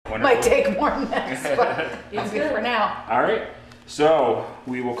Might take more than this, but it's good for now. All right, so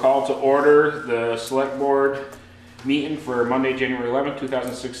we will call to order the select board meeting for Monday, January 11th,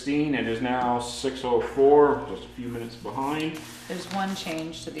 2016. It is now 6:04, just a few minutes behind. There's one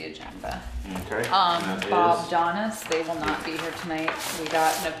change to the agenda. Okay. Bob Donis, they will not be here tonight. We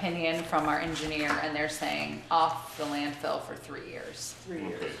got an opinion from our engineer and they're saying off the landfill for 3 years. 3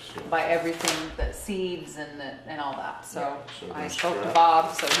 years. Okay, so By everything, the seeds and all that. So, so I that's spoke to correct.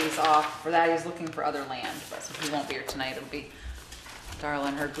 Bob, so he's off for that. He's looking for other land, but so he won't be here tonight. It'll be Darla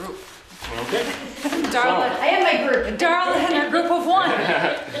and her group. Okay. Darla, I have my group. Darla and her group of one.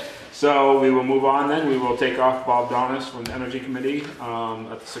 So we will move on then. We will take off Bob Donis from the Energy Committee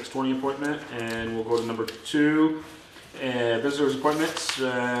at the 6:20 appointment, and we'll go to number 2, visitors appointments.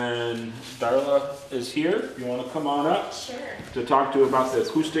 And Darla is here. You want to come on up? Sure. To talk to about the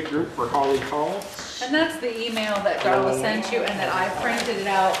acoustic group for Holly Hall. And that's the email that Darla sent you, and that I printed it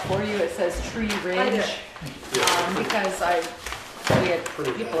out for you. It says Tree Ridge, because we had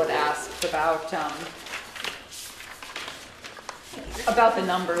people had asked about the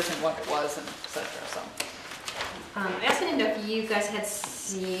numbers and what it was and etc. So I also didn't know if you guys had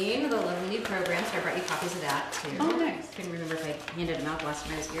seen the lovely new program, so I brought you copies of that too. Oh, nice. Couldn't remember if I handed them out last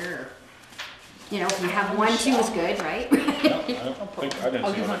time I was here, or you know, if you have one, 2 is good, right? I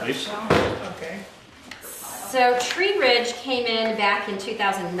didn't see that piece. Okay. So Tree Ridge came in back in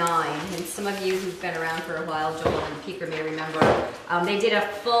 2009, and some of you who've been around for a while, Joel and Peeker may remember, they did a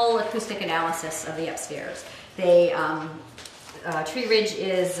full acoustic analysis of the upstairs. Tree Ridge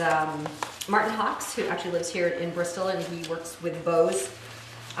is Martin Hawks, who actually lives here in Bristol, and he works with Bose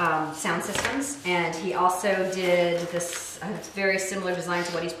sound systems, and he also did this very similar design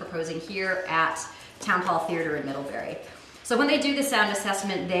to what he's proposing here at Town Hall Theater in Middlebury. So when they do the sound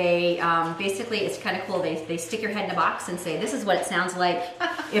assessment, they basically, it's kind of cool, they stick your head in a box and say, this is what it sounds like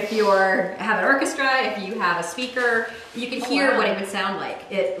if you have an orchestra, if you have a speaker, you can hear what it would sound like,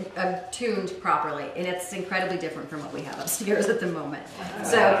 tuned properly, and it's incredibly different from what we have upstairs at the moment.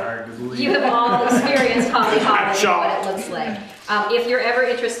 So you have all experienced Holly Hall and what it looks like. If you're ever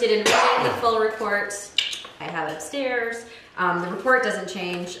interested in reading the full report, I have it upstairs. The report doesn't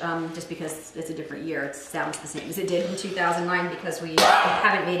change just because it's a different year. It sounds the same as it did in 2009 because we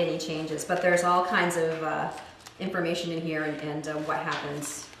haven't made any changes. But there's all kinds of information in here and what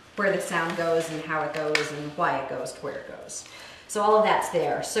happens, where the sound goes and how it goes and why it goes to where it goes. So all of that's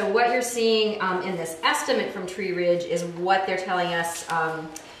there. So what you're seeing in this estimate from Tree Ridge is what they're telling us.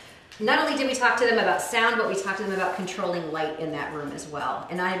 Not only did we talk to them about sound, but we talked to them about controlling light in that room as well.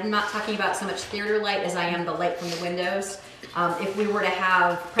 And I'm not talking about so much theater light as I am the light from the windows. If we were to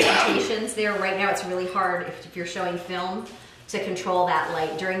have presentations there, right now it's really hard if you're showing film to control that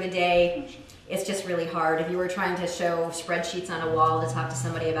light. During the day, it's just really hard. If you were trying to show spreadsheets on a wall to talk to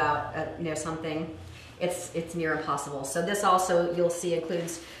somebody about something, it's near impossible. So this also, you'll see,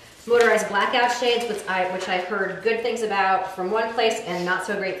 includes motorized blackout shades, which I've heard good things about from one place and not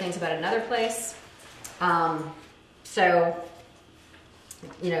so great things about another place. So,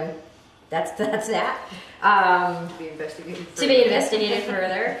 that's that. To be investigated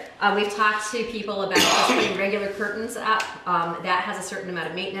further. We've talked to people about just putting regular curtains up. That has a certain amount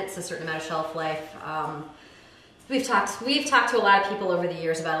of maintenance, a certain amount of shelf life. We've talked to a lot of people over the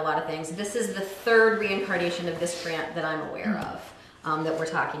years about a lot of things. This is the 3rd reincarnation of this grant that I'm aware of. That we're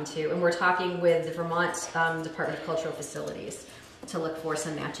talking to, and we're talking with the Vermont Department of Cultural Facilities to look for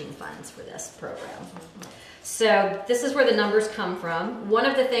some matching funds for this program. So this is where the numbers come from. One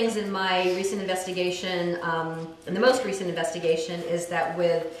of the things in my recent investigation, in the most recent investigation, is that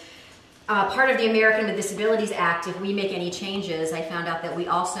with part of the American with Disabilities Act, if we make any changes, I found out that we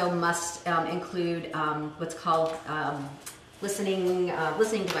also must include what's called listening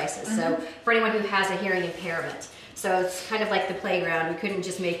devices. So for anyone who has a hearing impairment. So it's kind of like the playground. We couldn't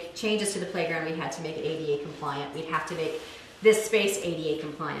just make changes to the playground. We had to make it ADA compliant. We'd have to make this space ADA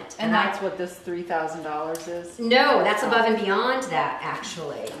compliant. And that's what this $3,000 is? No, that's above and beyond that,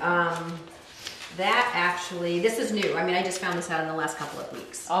 actually. This is new. I mean, I just found this out in the last couple of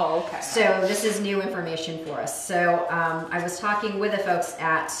weeks. Oh, okay. So this is new information for us. So I was talking with the folks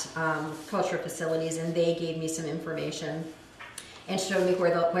at Cultural Facilities, and they gave me some information and showed me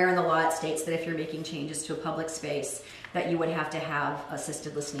where in the law it states that if you're making changes to a public space, that you would have to have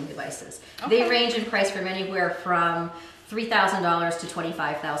assisted listening devices. Okay. They range in price from anywhere from $3,000 to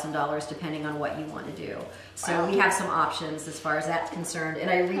 $25,000, depending on what you want to do. So we have some options as far as that's concerned. And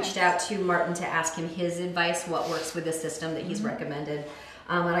I reached out to Martin to ask him his advice, what works with the system that he's recommended.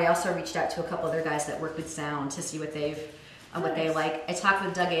 And I also reached out to a couple other guys that work with sound to see what they've on what they like. I talked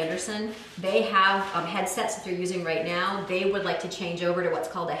with Doug Anderson. They have headsets that they're using right now. They would like to change over to what's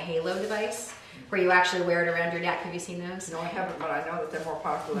called a Halo device, where you actually wear it around your neck. Have you seen those? No, I haven't, but I know that they're more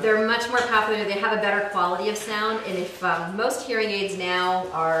popular. They're much more popular. They have a better quality of sound, and if most hearing aids now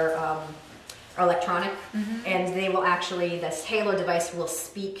are electronic, and they will actually, this Halo device will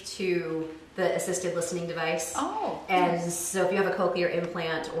speak to the assisted listening device. Oh. And nice. so if you have a cochlear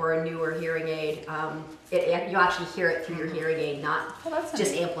implant or a newer hearing aid, you actually hear it through your hearing aid, not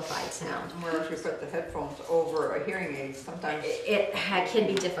just amplified sound. Whereas you put the headphones over a hearing aid, sometimes It can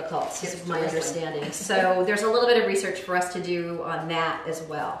be difficult, is my understanding. So there's a little bit of research for us to do on that as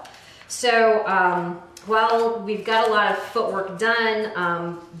well. So while we've got a lot of footwork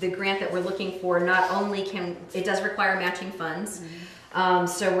done, the grant that we're looking for not only it does require matching funds.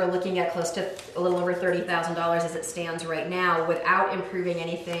 So we're looking at close to a little over $30,000 as it stands right now without improving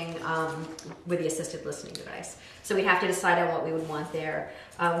anything with the assisted listening device. So we have to decide on what we would want there.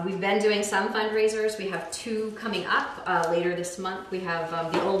 We've been doing some fundraisers. We have 2 coming up later this month. We have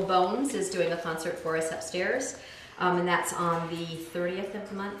the Old Bones is doing a concert for us upstairs. And that's on the 30th of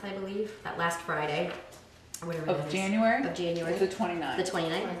the month, I believe, that last Friday. Or whatever that Of is. January? Of January. The 29th. The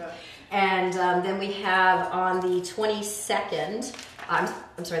 29th. And then we have on the 22nd,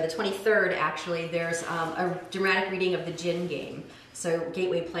 I'm sorry, the 23rd actually, there's a dramatic reading of the Gin Game. So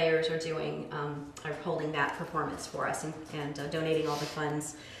Gateway Players are are holding that performance for us and donating all the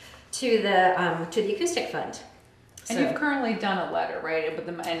funds to the acoustic fund. And So you've currently done a letter, right? But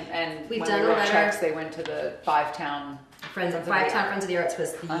and We've when done we a wrote letter. checks, they went to the Five-Town Friends of the Five-Town Arts. Friends of the Arts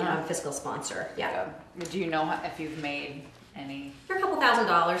was the fiscal sponsor. Yeah. Do you know if you've made any? There are a couple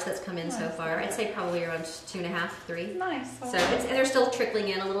 $1,000s that's come in so Nice. far. I'd say probably around 2.5, 3. Nice. So and they're still trickling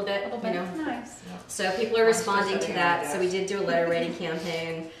in a little bit, you know. Nice. So people are responding to sitting that. on So my we did do a letter writing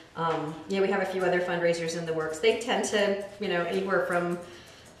campaign. We have a few other fundraisers in the works. They tend to, anywhere from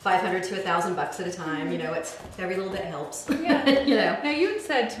 $500 to $1,000 at a time. It's every little bit helps. Yeah. Now you had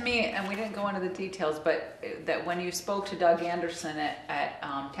said to me, and we didn't go into the details, but that when you spoke to Doug Anderson at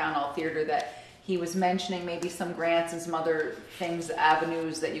Town Hall Theater, that he was mentioning maybe some grants and some other things,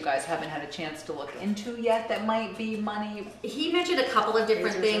 avenues that you guys haven't had a chance to look into yet that might be money. He mentioned a couple of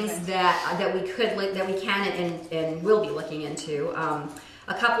different things that we can and will be looking into.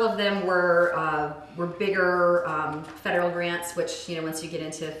 A couple of them were bigger federal grants, which once you get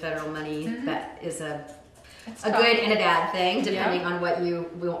into federal money, that is a good and a bad thing, depending on what you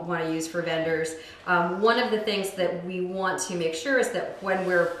want to use for vendors. One of the things that we want to make sure is that when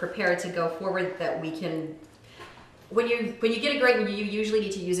we're prepared to go forward, that we can. When you get a grant, you usually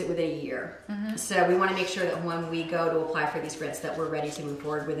need to use it within a year. So we want to make sure that when we go to apply for these grants, that we're ready to move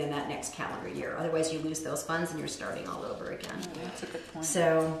forward within that next calendar year. Otherwise, you lose those funds and you're starting all over again. That's a good point.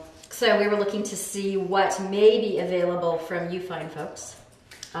 So we were looking to see what may be available from you fine folks.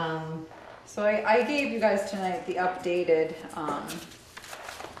 So I gave you guys tonight the updated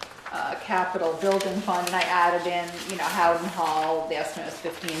capital building fund, and I added in, Howden Hall. The estimate is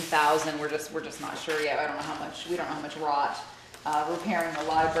 $15,000. We're just not sure yet. We don't know how much rot. Repairing the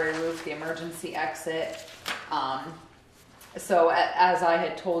library roof, the emergency exit. So as I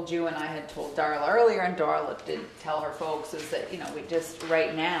had told you, and I had told Darla earlier, and Darla did tell her folks, is that we just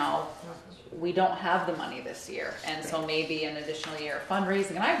right now we don't have the money this year, and so maybe an additional year of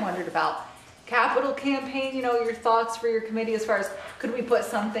fundraising. And I wondered about capital campaign, your thoughts for your committee as far as could we put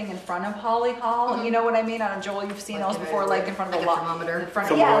something in front of Holly Hall? You know what I mean? I don't know, Joel, you've seen those before, like in front of Like a a thermometer. in front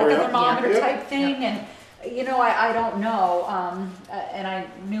Thermometer, like a yeah. thermometer Yeah. type thing. And I don't know. And I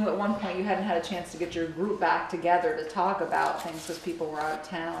knew at one point you hadn't had a chance to get your group back together to talk about things because people were out of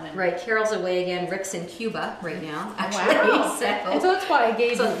town. And Right, Carol's away again. Rick's in Cuba right now, actually. Wow. So- And so that's why I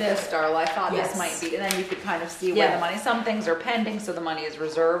gave you this, Darla. I thought Yes. this might be, and then you could kind of see where Yeah. the money, some things are pending, so the money is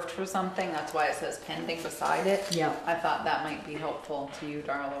reserved for something. That's why it says pending beside it. Yeah. I thought that might be helpful to you,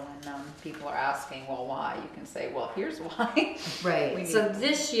 Darla, when people are asking, well, why? You can say, well, here's why. Right. We So need-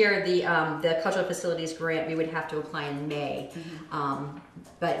 this year, the cultural facilities grant, we would have to apply in May.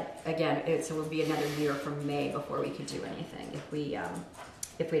 But again, it would be another year from May before we could do anything if we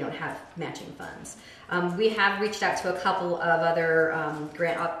don't have matching funds. We have reached out to a couple of other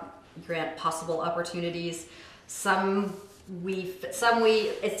grant possible opportunities.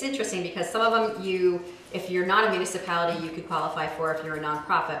 It's interesting because some of them if you're not a municipality, you could qualify for. If you're a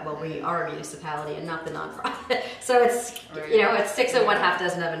nonprofit, well, we are a municipality and not the nonprofit. So it's it's 6 of one, half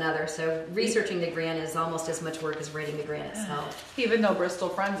dozen of another. So researching the grant is almost as much work as writing the grant itself. Even though Bristol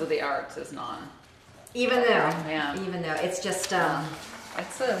Friends of the Arts is non. Even though it's just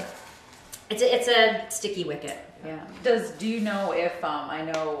it's a sticky wicket. Yeah. Do you know if I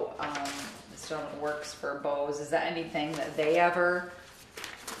know it's gentleman works for Bose. Is that anything that they ever?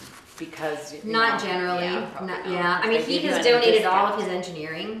 Because Not generally. yeah, probably Not, not. yeah. I mean, They he give you has any donated all discount? of his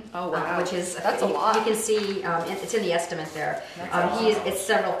engineering. Oh, wow. Which is That's a you, lot. You can see it's in the estimate there. That's a lot. It's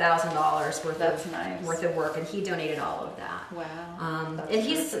several $1,000s worth That's of nice. worth of work, and he donated all of that. Wow. That's And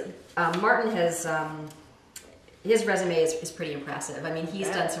he's Martin has his resume is pretty impressive. I mean, he's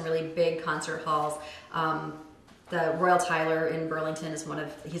Yeah. done some really big concert halls. The Royal Tyler in Burlington is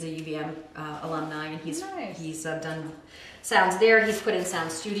he's a UVM alumni, and he's Nice. done sounds there. He's put in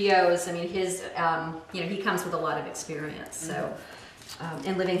sound studios. I mean, his he comes with a lot of experience. So,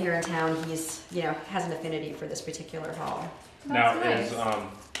 and living here in town, he's has an affinity for this particular hall. Now, That's is, nice.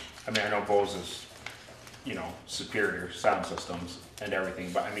 I mean, I know Bose is, superior sound systems and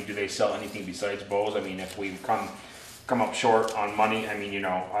everything, but I mean, do they sell anything besides Bose? I mean, if we come up short on money, I mean, we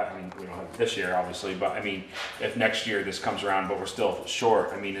don't have it this year, obviously, but I mean, if next year this comes around, but we're still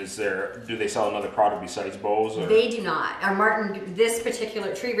short, I mean, do they sell another product besides Bose? Or? They do not. Martin, this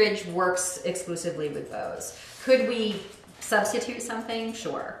particular Tree Ridge works exclusively with Bose. Could we substitute something?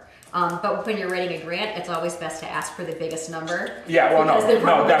 Sure. But when you're writing a grant, it's always best to ask for the biggest number. Yeah, well, because they're no,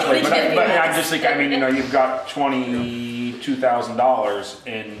 probably definitely, gonna give you but less. I'm just thinking, I mean, you've got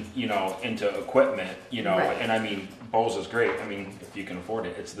 $22,000 into equipment, Right. and I mean, Bose is great. I mean, if you can afford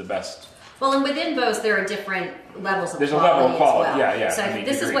it, it's the best. Well, and within Bose, there are different levels of There's a quality level of quality, as well. yeah, So I mean,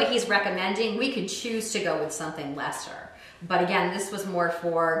 this is agreed. what he's recommending. We could choose to go with something lesser. But again, this was more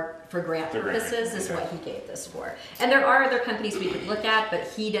for grant For grant, purposes, is okay. what he gave this for. And there are other companies we could look at, but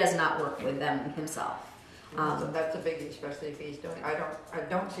he does not work with them himself. So that's a biggie, especially if he's doing, I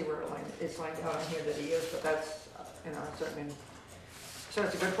don't see where it's lined out on here that he is, but that's, certainly, so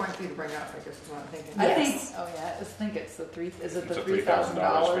it's a good point for you to bring up, I guess is what I'm thinking. I think. Yes. Oh yeah. I think it's the It's a $3,000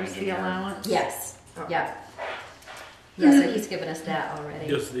 $3,000 the engineering. allowance? Yes, Oh. yeah. Yeah, so he's given us that already.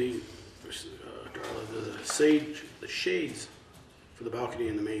 Does the shades for the balcony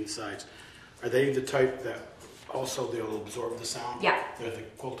and the main sides, are they the type that also they'll absorb the sound? Yeah. Are they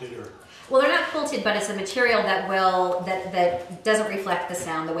quilted or? Well, they're not quilted, but it's a material that that doesn't reflect the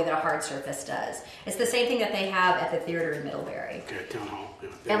sound the way that a hard surface does. It's the same thing that they have at the theater in Middlebury. Okay, town hall. Yeah.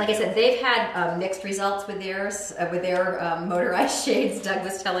 And like I said, they've had mixed results with theirs, with their motorized shades, Doug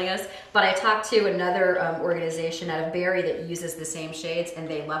was telling us. But I talked to another organization out of Barrie that uses the same shades, and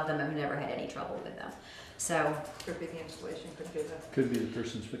they love them and have never had any trouble with them. So, Could be the installation, could be the. Could be the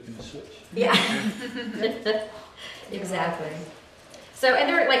person flicking the switch. yeah, exactly. So, and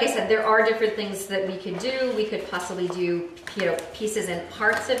there, like I said, there are different things that we could do. We could possibly do, pieces and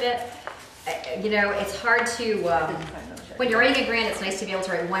parts of it. It's hard to, when you're writing a grant, it's nice to be able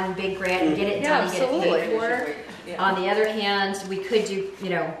to write one big grant and get it done and get it paid for. Yeah. On the other hand, we could do,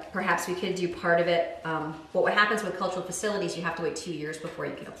 perhaps we could do part of it. What happens with cultural facilities, you have to wait 2 years before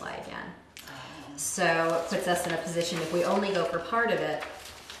you can apply again. So it puts us in a position, if we only go for part of it,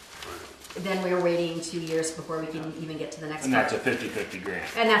 then we're waiting 2 years before we can even get to the next And part. that's a 50-50 grant.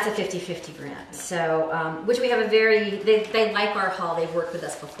 And that's a 50-50 grant. So, which we have they like our hall, they've worked with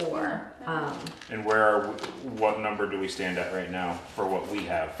us before. And what number do we stand at right now for what we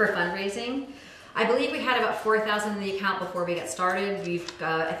have? For fundraising. I believe we had about 4,000 in the account before we got started.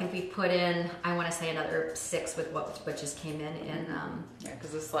 I think we put in, I want to say another 6 with what just came in. Yeah,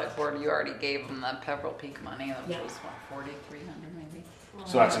 because the select board, you already gave them the Pepperell Peak money, which Yeah. was what, 4,300 maybe.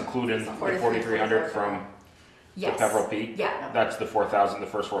 So that's including the 4,300 from the Yes. Pepperell Peak? Yeah. That's the 4,000, the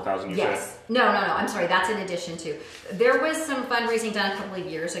first 4,000 you Yes. said? No, I'm sorry. That's in addition to. There was some fundraising done a couple of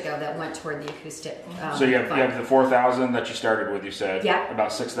years ago that went toward the acoustic. So you have fund. the 4,000 that you started with, you said? Yeah.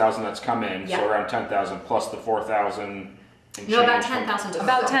 About 6,000 that's come in, Yeah. so around 10,000 plus the 4,000 and No, about change from- 10,000 total.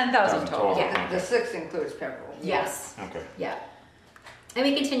 About 10,000 total. total. Yeah. The 6 includes Pepperell. Yes. Okay. Yeah. And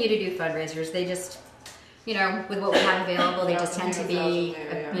we continue to do fundraisers. They just, with what we have available, they just tend to be,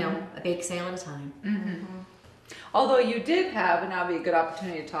 a bake sale at a time. Although you did have, and now would be a good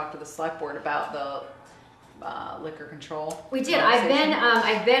opportunity to talk to the select board about the liquor control. We did. conversation.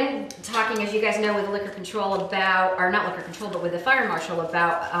 I've been talking, as you guys know, with liquor control about, or not liquor control, but with the fire marshal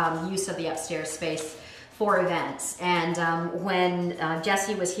about use of the upstairs space for events. And when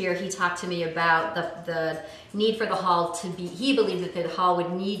Jesse was here, he talked to me about the need for the hall to be, he believed that the hall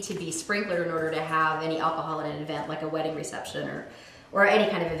would need to be sprinkled in order to have any alcohol at an event, like a wedding reception or any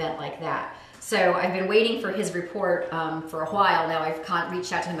kind of event like that. So I've been waiting for his report for a while now. I've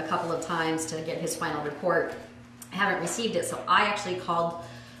reached out to him a couple of times to get his final report. I haven't received it, so I actually called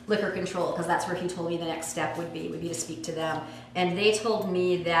liquor control because that's where he told me the next step would be to speak to them. And they told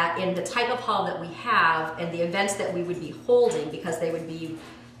me that in the type of hall that we have and the events that we would be holding, because they would be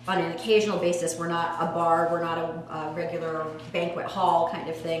on an occasional basis, we're not a bar, we're not a regular banquet hall kind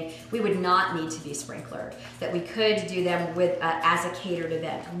of thing, we would not need to be sprinklered. That we could do them with as a catered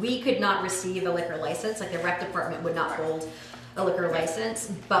event. We could not receive a liquor license, like the rec department would not hold a liquor license,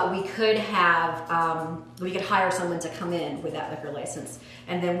 but we could have, we could hire someone to come in with that liquor license,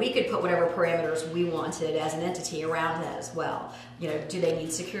 and then we could put whatever parameters we wanted as an entity around that as well. You know, do they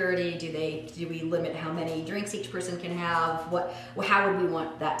need security? Do we limit how many drinks each person can have? How would we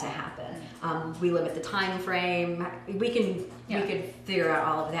want that to happen? We limit the time frame. We could figure out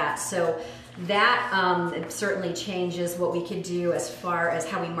all of that. So that certainly changes what we could do as far as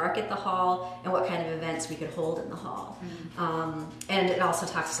how we market the hall and what kind of events we could hold in the hall. And it also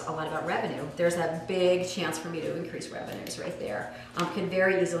talks a lot about revenue. There's a big chance for me to increase revenues right there. Could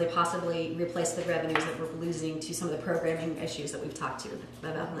very easily possibly replace the revenues that we're losing to some of the programming issues that we've talked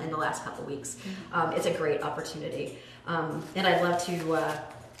about in the last couple of weeks. It's a great opportunity. And I'd love to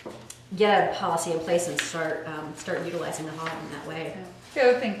get a policy in place and start utilizing the hall in that way. Yeah. The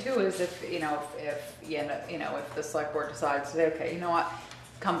other thing too is if the select board decides to say, okay, you know what,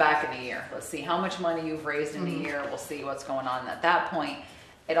 come back in a year. Let's see how much money you've raised in a year. We'll see what's going on at that point.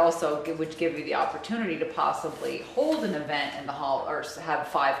 It also would give you the opportunity to possibly hold an event in the hall or have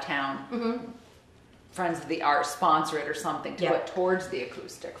 5 town Friends of the Art sponsor it or something to put towards the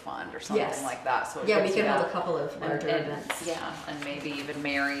acoustic fund or something like that. So we can hold a couple of larger events. Yeah, and maybe even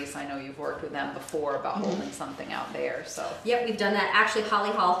Mary's. I know you've worked with them before about holding something out there. So yep, we've done that. Actually,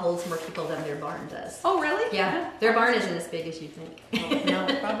 Holly Hall holds more people than their barn does. Oh, really? Yeah, their barn isn't as big as you think. No,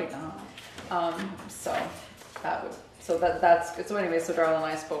 probably not. So anyway, so Darla and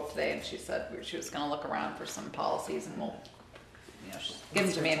I spoke today, and she said she was going to look around for some policies, and we'll. Give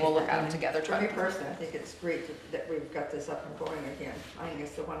them to me and we'll look at them together. For me personally, I think it's great that we've got this up and going again. I think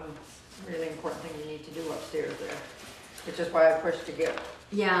it's the one really important thing we need to do upstairs there, which is why I pushed to get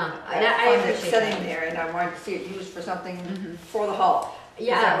I appreciate sitting that. there, and I wanted to see it used for something for the hall.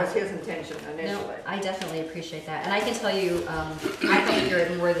 Yeah, that was his intention initially. No, I definitely appreciate that, and I can tell you, I probably hear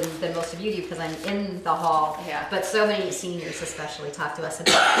it more than most of you do because I'm in the hall. Yeah. But so many seniors, especially, talk to us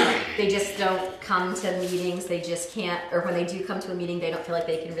about they just don't come to meetings. They just can't, or when they do come to a meeting, they don't feel like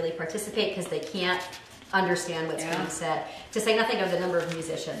they can really participate because they can't understand what's being said. To say nothing of the number of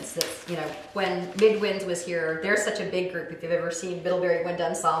musicians. That when Midwind was here, they're such a big group. If you've ever seen Middlebury Wind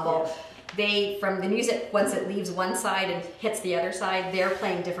Ensemble. Yeah. They, from the music, once it leaves one side and hits the other side, they're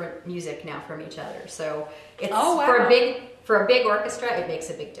playing different music now from each other. So it's for a big orchestra, it makes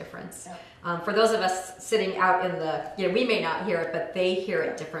a big difference. Yeah. For those of us sitting out in the, we may not hear it, but they hear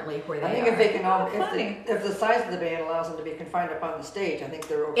it differently where they are. I think if they can if the size of the band allows them to be confined up on the stage, I think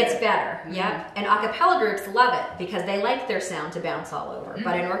they're okay. It's better, yeah. And a cappella groups love it because they like their sound to bounce all over.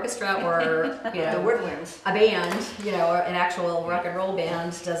 But an orchestra or the woodwinds, a band, or an actual rock and roll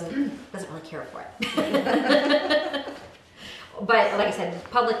band doesn't really care for it. But like I said,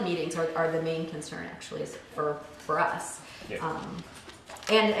 public meetings are the main concern actually for us. Yeah.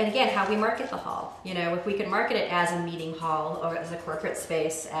 And again, how we market the hall. If we can market it as a meeting hall or as a corporate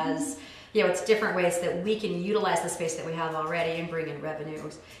space, as it's different ways that we can utilize the space that we have already and bring in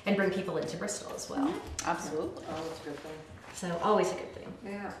revenues and bring people into Bristol as well. Absolutely. Oh, that's a good thing. So always a good thing.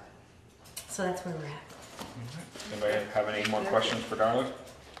 Yeah. So that's where we're at. Anybody have any more questions for Darla?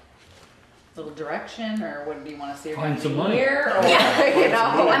 Little direction, or what do you want to see? Find some money. Here, or,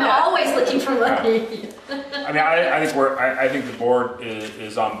 I'm always looking for money. I mean, I think the board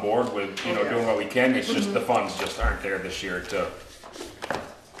is on board with doing what we can. It's just the funds just aren't there this year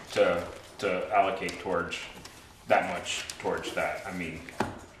to allocate towards that much towards that. I mean,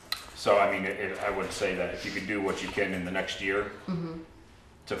 I would say that if you could do what you can in the next year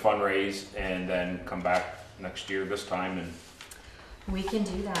to fundraise and then come back next year this time and we can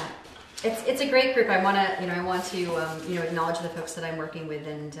do that. It's a great group. I want to acknowledge the folks that I'm working with,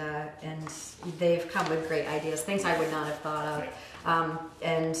 and they've come with great ideas, things I would not have thought of,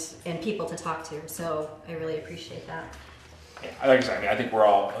 and people to talk to. So I really appreciate that. Yeah, like I said, I think we're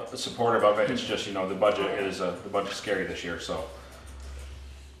all supportive of it. It's just the budget's scary this year. So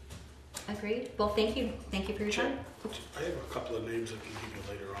agreed. Well, thank you for your time. I have a couple of names I can give you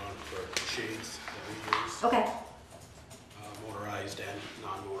later on for shades that we use. Okay. Motorized and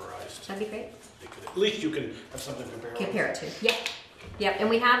non-motorized. That'd be great. At least you can have something to compare it to. Yeah. Yep, and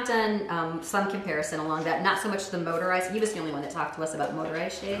we have done some comparison along that. Not so much the motorized. He was the only one that talked to us about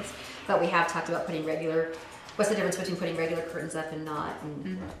motorized shades, but we have talked about putting regular. What's the difference between putting regular curtains up and not,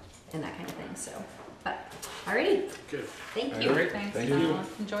 and that kind of thing. So, but alrighty. Good. Thank you. Thanks. Thank you.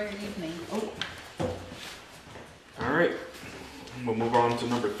 Enjoy your evening. All right. We'll move on to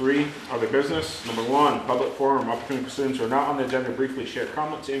number 3, other business. Number 1, public forum, opportunity for students who are not on the agenda to briefly share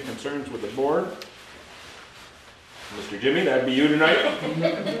comments and concerns with the board. Mr. Jimmy, that'd be you tonight.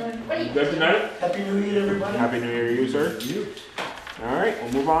 You good tonight? Happy New Year, everybody. Happy New Year to you, sir. You. All right,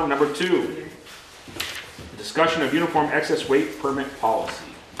 we'll move on. Number 2, discussion of uniform excess weight permit policy.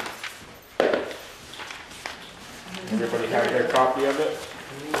 Everybody have their copy of it?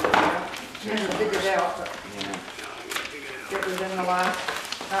 Yeah, I figured it out, but it was in the last,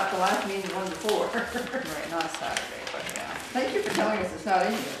 not the last meeting, the one before. Right, not Saturday, but yeah. Thank you for telling us it's not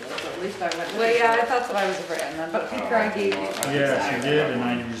in here, though, so at least I went. Well, yeah, that's what I was afraid, and then, but Craig gave you. Yes, I did, and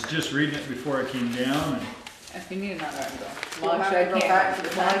I was just reading it before I came down, and If you need another, I'll go. We'll Well, have actually, to go back to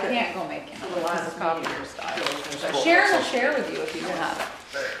the I packet. can't go make it. To the last It's a copy of meeting. your style. So- But Sharon will share with you if you don't have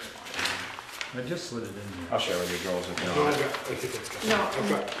it. I just slid it in I'll there. share with you girls if you No, want. I think it's got. No. I've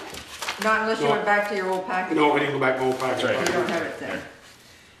got. Not unless you No. went back to your old package. No, I didn't go back to my old package. That's right. You don't have it then.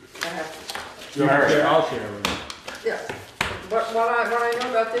 I have to. I'll share with you. Yeah, but what I know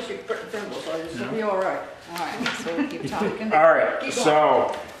about this, you can put in thimble, so it's gonna be all right. All right, so we'll keep talking. All right, Keep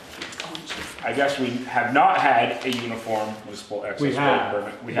so I guess we have not had a uniform municipal excess We weight have.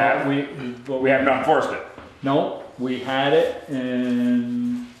 permit. We have. But We have not enforced it. No, we had it,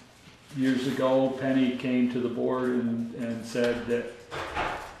 and years ago, Penny came to the board and said that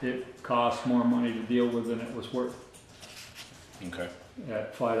it cost more money to deal with than it was worth. Okay.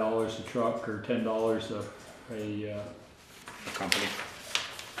 At $5 a truck or $10 a The company.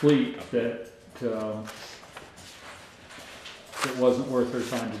 fleet, that it wasn't worth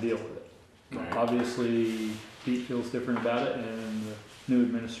her time to deal with it. Right. Obviously, Pete feels different about it, and the new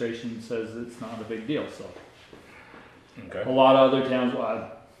administration says it's not a big deal, so. Okay. A lot of other towns,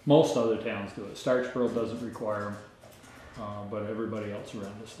 most other towns do it. Starksboro doesn't require them, but everybody else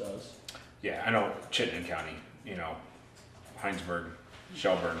around us does. Yeah, I know Chittenden County, you know, Heinsberg,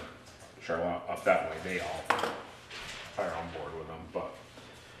 Shelburne, Charlotte, up that way, they all are on board with them, but.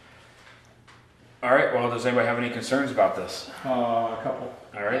 All right, well, does anybody have any concerns about this? A couple.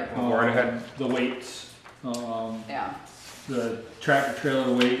 All right, well, go right ahead. The weights, Yeah, the tractor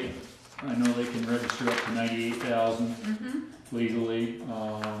trailer weight, I know they can register up to 98,000 legally.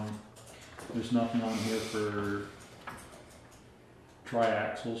 There's nothing on here for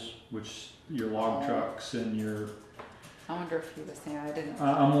triaxles, which your log trucks and your, I wonder if he was there, I didn't.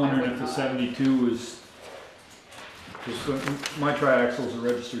 I'm wondering would if the not. 72 is, because my triaxles are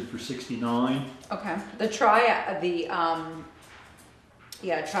registered for 69. Okay,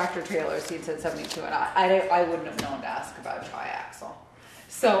 yeah, tractor trailers, he said 72, and I wouldn't have known to ask about triaxle.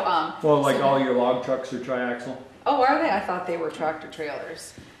 So, Well, like so- all your log trucks are triaxle? Oh, are they? I thought they were tractor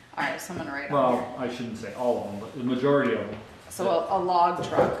trailers. All right, so I'm gonna write on here. Well, I shouldn't say all of them, but the majority of them. So a log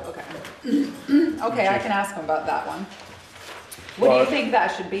truck, okay. Okay, I can ask him about that one. What do you Well- think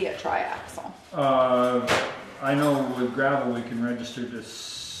that should be, a triaxle? I know with gravel, we can register to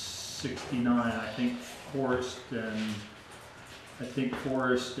 69. I think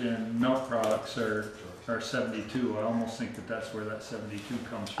Forest and Milk Products are 72. I almost think that that's where that 72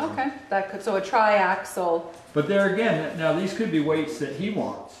 comes from. Okay, that could, so a triaxle, But there again, now these could be weights that he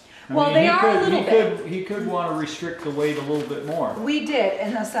wants. I Well, mean, they he are a could- little he bit. could- He could want to restrict the weight a little bit more. we did,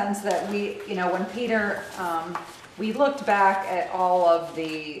 in the sense that we, when Peter, we looked back at all of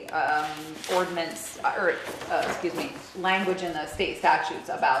the ordinance, language in the state statutes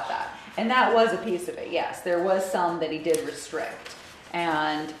about that. And that was a piece of it, yes. There was some that he did restrict.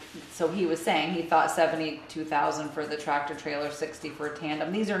 And so he was saying he thought 72,000 for the tractor trailer, 60 for a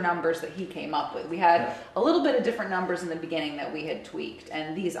tandem. These are numbers that he came up with. We had a little bit of different numbers in the beginning that we had tweaked,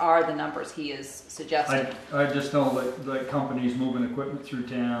 and these are the numbers he is suggesting. I just know that companies moving equipment through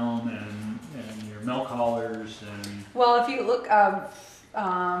town and your milk haulers and Well, if you look, well,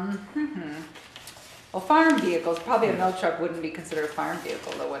 farm vehicles, probably a milk truck wouldn't be considered a farm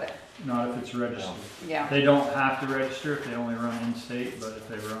vehicle, though, would it? not if it's registered. Yeah. They don't have to register if they only run in-state, but if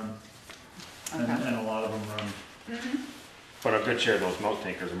they run, Okay. and a lot of them run. But a good share of those milk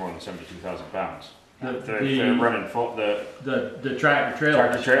tankers are more than 72,000 pounds. The- They're running full, the The tractor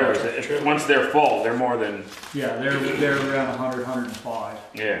trailers. tractor trailers, once they're full, they're more than, Yeah, they're around 100, 105.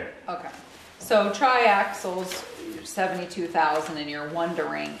 yeah. Okay. So triaxles, 72,000, and you're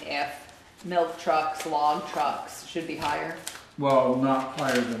wondering if milk trucks, log trucks should be higher? Well, not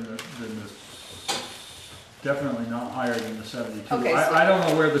higher than the, definitely not higher than the 72. Okay, so- I don't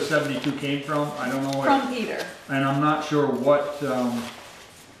know where the 72 came from. I don't know what, From Peter. and I'm not sure what,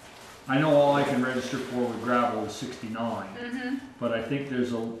 I know all I can register for with gravel is 69. But I think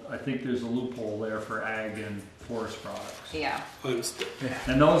there's a loophole there for ag and forest products. Yeah.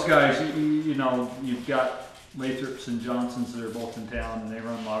 And those guys, you know, you've got Lathrop's and Johnson's that are both in town, and they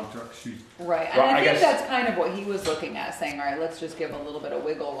run log trucks. Right, and Well, I I think guess- that's kind of what he was looking at, saying, all right, let's just give a little bit of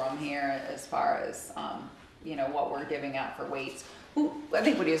wiggle room here as far as, you know, what we're giving out for weights. I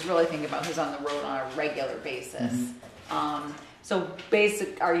think what he was really thinking about who's on the road on a regular basis. So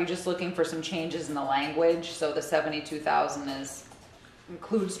are you just looking for some changes in the language? So the 72,000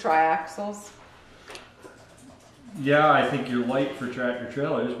 includes triaxles? Yeah, I think you're light for tractor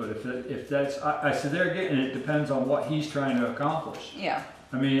trailers, but if that's, I said there again, it depends on what he's trying to accomplish. Yeah,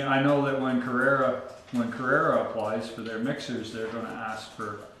 I mean, I know that when Carrera applies for their mixers, they're gonna ask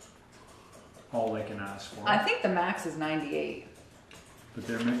for all they can ask for. I think the max is 98. But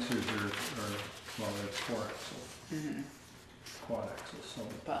their mixers are well, it's 4-axle, quad axle, so.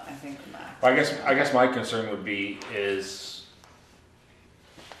 But I think the max. I guess my concern would be is,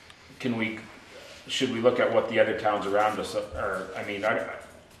 should we look at what the other towns around us are, I mean, are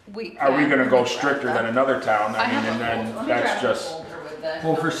we gonna go stricter than another town? I mean, and then that's just,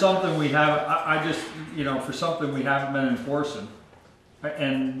 Well, for something we haven't, I just, you know, for something we haven't been enforcing,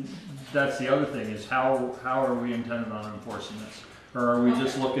 and that's the other thing, is how are we intending on enforcing this? Or are we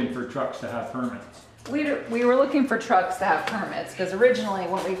just looking for trucks to have permits? We were looking for trucks to have permits, because originally,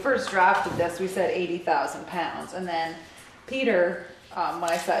 when we first drafted this, we said 80,000 pounds. And then Peter, when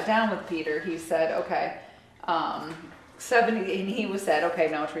I sat down with Peter, he said, okay, 70, and he said, okay,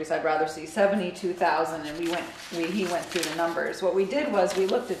 no, Teresa, I'd rather see 72,000, and he went through the numbers. What we did was, we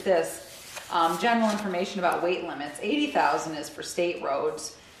looked at this, general information about weight limits. 80,000 is for state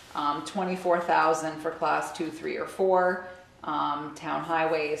roads, 24,000 for class 2, 3, or 4, town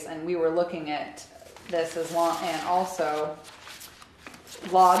highways, and we were looking at this as long, and also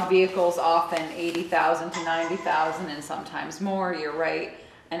log vehicles often 80,000 to 90,000 and sometimes more, you're right.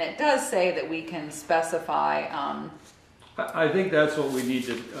 And it does say that we can specify, I think that's what we need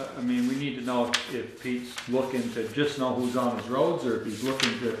to, I mean, we need to know if Pete's looking to just know who's on his roads, or if he's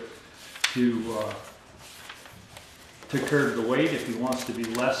looking to curb the weight, if he wants to be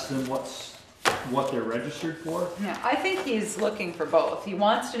less than what they're registered for. yeah, I think he's looking for both. He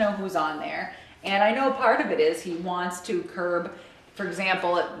wants to know who's on there. And I know part of it is he wants to curb, for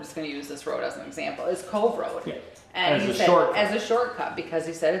example, I'm just gonna use this road as an example, is Cove Road. Yeah. And As he a said, shortcut. as a shortcut, because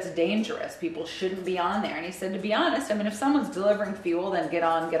he said it's dangerous. People shouldn't be on there. And he said, to be honest, I mean, if someone's delivering fuel, then get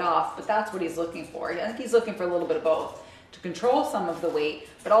on, get off. But that's what he's looking for. I think he's looking for a little bit of both, to control some of the weight,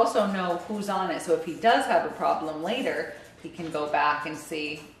 but also know who's on it. So if he does have a problem later, he can go back and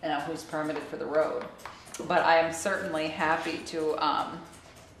see, you know, who's permitted for the road. But I am certainly happy to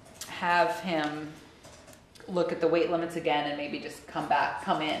have him look at the weight limits again, and maybe just come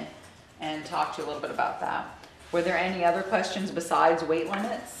in and talk to you a little bit about that. Were there any other questions besides weight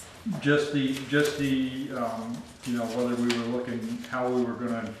limits? Just the, you know, whether we were looking, how we were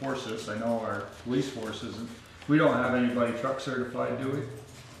gonna enforce this. I know our police force isn't, we don't have anybody truck certified, do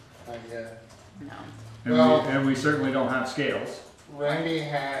we? Not yet. No. And Well- and we certainly don't have scales. Randy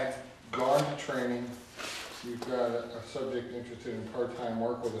had gone to training. We've got a subject interested in part-time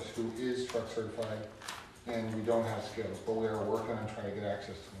work with us who is truck certified, and we don't have skills, but we are working on trying to get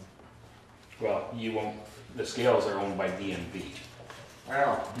access to them. well, you won't, the scales are owned by DMV. I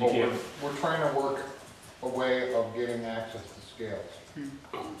know, You but can't- we're trying to work a way of getting access to scales.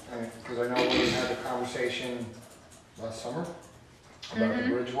 And, because I know we had the conversation last summer about the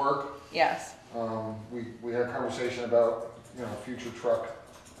bridge work. Yes. We had a conversation about, you know, future truck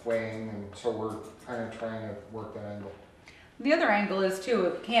weighing, and so we're kind of trying to work that angle. The other angle is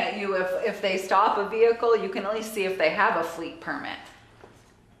too, if they stop a vehicle, you can at least see if they have a fleet permit.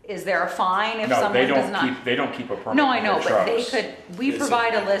 Is there a fine if No, someone they does not? don't keep a permit. No, I for know, their but they trucks. could, we It's-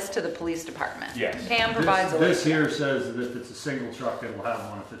 provide a list to the police department. Yes. Pam provides a This list. here says that if it's a single truck, it'll have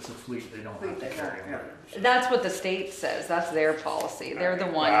one. If it's a fleet, they don't have to carry one. That's what the state says, that's their policy, they're the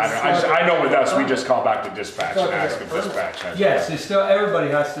ones. I know with us, we just call back to dispatch and ask if dispatch has. Yes, they still, everybody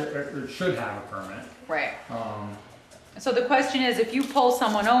has to, or should have a permit. Right. Um, So the question is, if you pull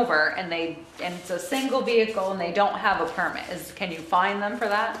someone over and it's a single vehicle and they don't have a permit, can you fine them for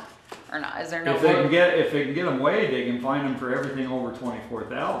that? Or not, is there no? If they can get them weighed, they can fine them for everything over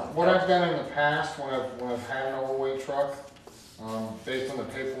 24,000. What I've done in the past, when I've had an overweight truck, based on the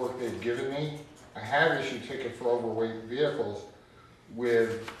paperwork they've given me, I have issued ticket for overweight vehicles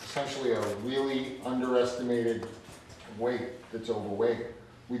with essentially a really underestimated weight that's overweight.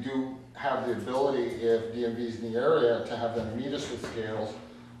 We do have the ability, if DMV's in the area, to have them meet us with scales,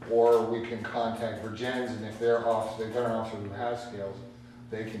 or we can contact Virgins, and if they've got an officer who has scales,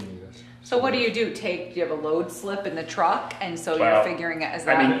 they can meet us. So what do you do, do you have a load slip in the truck, and so you're Well, figuring it as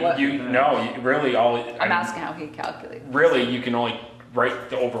I that mean, what? really all. I'm asking how he calculates. Really, you can only write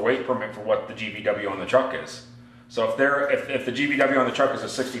the overweight permit for what the GVW on the truck is. So if the GVW on the truck is a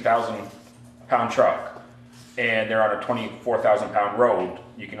 60,000 pound truck and they're on a 24,000 pound road,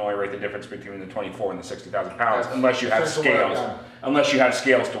 you can only rate the difference between the 24 and the 60,000 pounds unless you have scales. Unless you have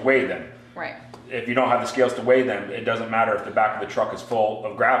scales to weigh them. Right. If you don't have the scales to weigh them, it doesn't matter if the back of the truck is full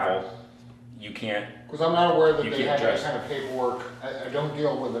of gravel. You can't. Because I'm not aware that You they can't have that just- kind of paperwork. I don't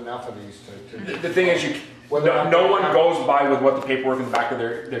deal with enough of these to. The thing is, no one goes by with what the paperwork in the back of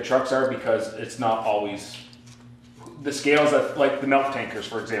their trucks are because it's not always the scales that, like the milk tankers,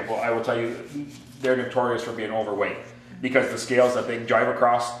 for example. I will tell you, they're notorious for being overweight because the scales that they drive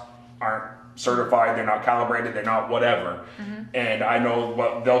across aren't certified, they're not calibrated, they're not whatever. And I know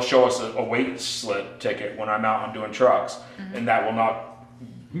what they'll show us a weight slip ticket when I'm out and doing trucks, and that will not.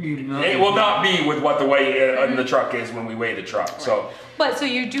 It will not be with what the weight on the truck is when we weigh the truck. So. But so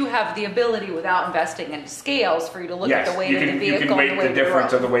you do have the ability without investing in scales for you to look Yes, at the weight you of the can, vehicle. you can and weight weight the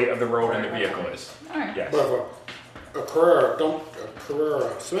difference of road. the weight of the road and the vehicle is. All right. Yes. But if a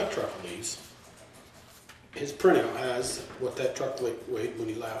Carrera cement truck leaves, his printout has what that truck weighed when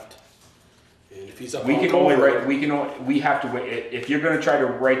he left. And if he's up We on can the only road- write. We have to weigh. If you're going to try to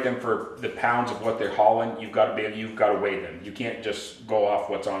write them for the pounds of what they're hauling, you've got to weigh them. You can't just go off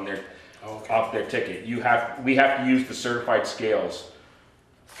what's on their off their ticket. We have to use the certified scales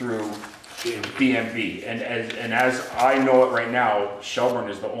through DMV. And as I know it right now, Shelburne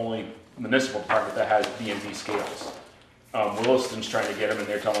is the only municipal department that has DMV scales. Williston's trying to get them, and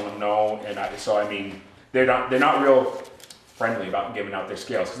they're telling them no. And I mean, they're not real friendly about giving out their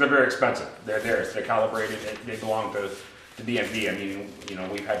scales because they're very expensive. They're theirs. They're calibrated. They belong to DMV. I mean, you know,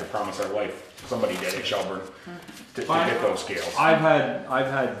 we've had to promise our life. Somebody did at Shelburne to get those scales. I've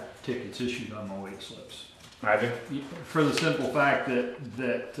had tickets issued on my weight slips. Have you? For the simple fact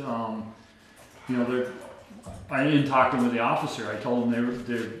that you know, I didn't talk with the officer. I told them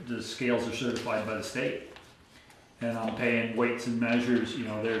the scales are certified by the state, and I'm paying weights and measures. You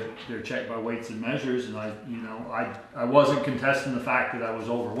know, they're checked by weights and measures, and I wasn't contesting the fact that I was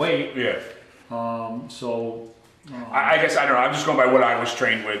overweight. Yeah. I guess I don't know. I'm just going by what I was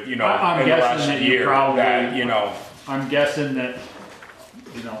trained with. You know, I'm in the guessing last that year. you probably. That, you know. I'm guessing that.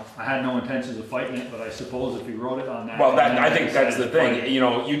 You know, I had no intentions of fighting it, but I suppose if you wrote it on that. Well, I think that's the thing. You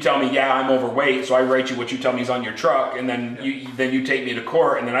know, you tell me, yeah, I'm overweight, so I write you what you tell me is on your truck, and then you take me to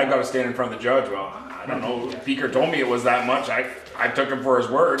court, and then I've got to stand in front of the judge. Well, I don't know. Peker told me it was that much. I took him for his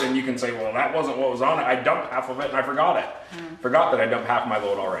word, and you can say, well, that wasn't what was on it. I dumped half of it, and I forgot it. Forgot that I dumped half my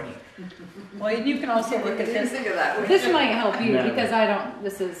load already. Well, you can also look at Didn't this. think of that. This might help you No. because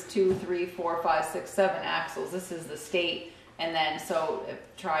this is 2, 3, 4, 5, 6, 7 axles. This is the state. And then, so if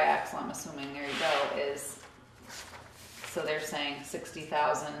triaxle, I'm assuming, there you go, is, so they're saying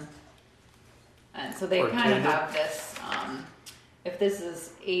 60,000. And so they For kind of tandem? have this, if this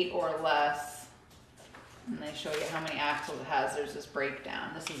is 8 or less, and they show you how many axles it has, there's this breakdown.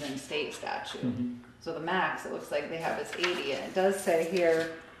 This is in state statute. So the max, it looks like they have is 80. And it does say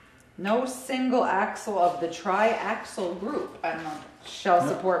here, no single axle of the triaxle group, I don't know, shall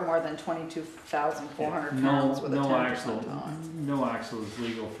support more than 22,400 pounds with a 10% towing. No axle is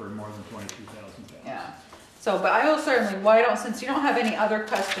legal for more than 22,000 pounds. Yeah. So, but I will certainly, since you don't have any other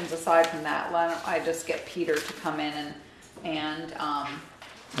questions aside from that, why don't I just get Peter to come in and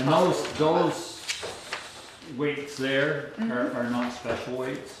those weights there are not special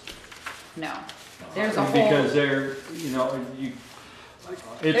weights. no. There's a whole, Because they're, you know, it's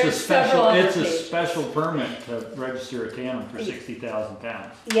There's several other a pages. special permit to register a tandem for 60,000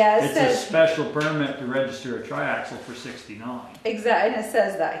 pounds. yeah, it It's a says, special permit to register a triaxle for 69. exactly, and it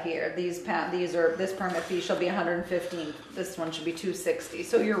says that here, this permit fee shall be 115, this one should be 260.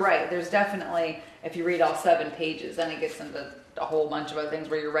 So you're right, there's definitely, if you read all 7 pages, then it gets into a whole bunch of other things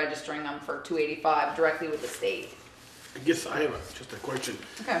where you're registering them for 285 directly with the state. I guess I have just a question.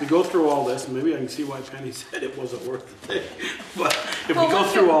 Okay. We go through all this, maybe I can see why Penny said it wasn't worth the thing. But if Well, we go look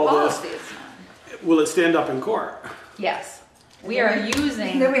at through the all policy, this, it's not. will it stand up in court? Yes, we are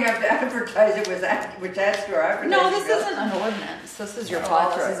using. Then we have to advertise it with that, which adds to our advertising. No, this bill. isn't an ordinance. This is your Oh,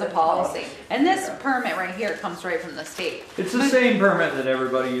 policy. that's This is a right. policy. And this Yeah. permit right here comes right from the state. It's the same permit that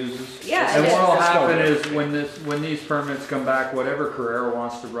everybody uses. Yeah, And it what'll is. happen is when these permits come back, whatever Carrera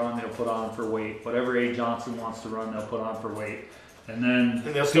wants to run, they'll put on for weight. Whatever A. Johnson wants to run, they'll put on for weight. And then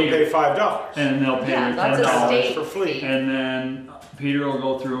And they'll still pay $5. and they'll pay Yeah, that's a $10. state for fleet. fee. And then Peter will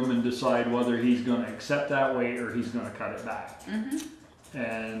go through them and decide whether he's going to accept that weight or he's going to cut it back.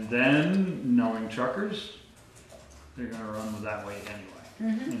 And then, knowing truckers, they're going to run with that weight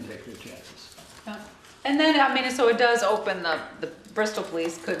anyway and take their chances. Yeah. And then, I mean, so it does open Bristol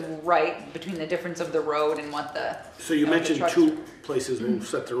Police could write between the difference of the road and what the. So you what the mentioned trucks- 2 places will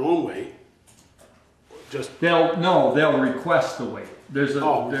set their own weight. Just, They'll request the weight. There's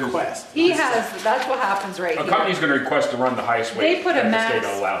request. He has, that's what happens right A here. company's gonna request to run the highest weight. They put a that the max- state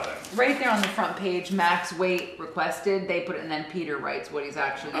will allow them. Right there on the front page, max weight requested, they put it, and then Peter writes what he's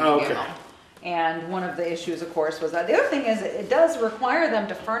actually Oh, gonna give okay. them. And one of the issues, of course, was that the other thing is it does require them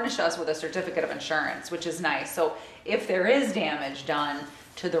to furnish us with a certificate of insurance, which is nice. So if there is damage done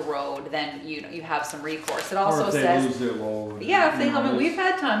to the road, then you have some recourse. It also or if they says, lose their load. yeah, if they, you know, I mean, we've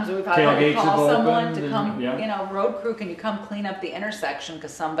had times where we've had to tailgates have call someone opened to and- come, yeah. you know, road crew, can you come clean up the intersection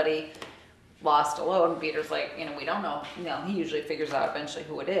because somebody lost a load? And Peter's like, we don't know. He usually figures out eventually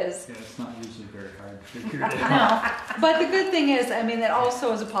who it is. Yeah, it's not usually very hard to figure it out. No, but the good thing is, I mean, that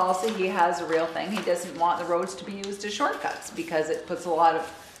also as a policy, he has a real thing. He doesn't want the roads to be used as shortcuts because it puts a lot of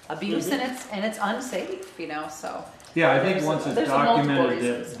abuse in it and it's unsafe, so. Yeah, I think There's- once it's there's multiple documented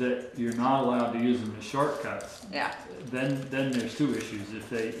reasons. that you're not allowed to use them as shortcuts, Yeah, then there's 2 issues.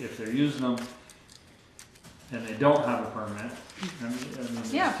 If they're using them and they don't have a permit, I mean,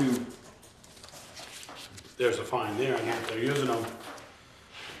 there's Yeah. 2. There's a fine there, and if they're using them,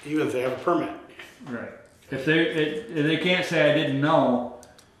 even if they have a permit. Right. If they can't say I didn't know,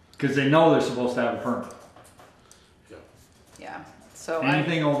 because they know they're supposed to have a permit. yeah. So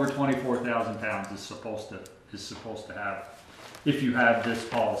Anything over 24,000 pounds is supposed to have. If you have this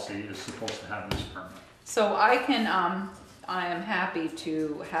policy, is supposed to have this permit. So I am happy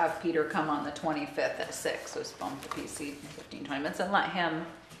to have Peter come on the 25th at 6, so let's bump the PC 15, 20 minutes and let him,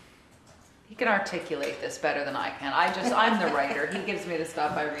 he can articulate this better than I can. I'm the writer. He gives me the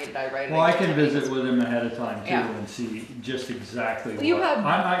stuff, I read it, I write it. Well, I can visit with him ahead of time too Yeah. and see just exactly Well, you what.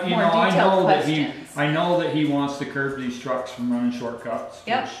 have you more know, I detailed know that questions. I know that he wants to curb these trucks from running shortcuts,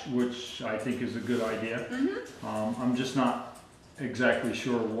 Yep. which I think is a good idea. Mm-hmm. I'm just not exactly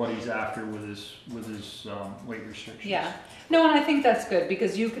sure what he's after with his weight restrictions. Yeah. No, and I think that's good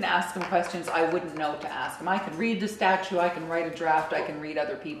because you can ask him questions I wouldn't know to ask him. I can read the statute, I can write a draft, I can read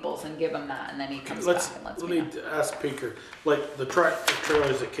other people's and give him that, and then he comes back and lets Let me me know. ask Peter, like the tractor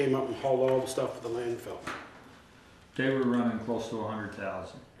trailers that came up and hauled all the stuff to the landfill. They were running close to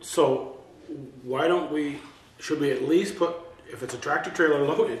 100,000. So why don't should we at least put, if it's a tractor trailer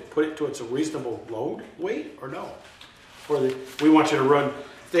loaded, put it to its a reasonable load weight or no? We want you to run,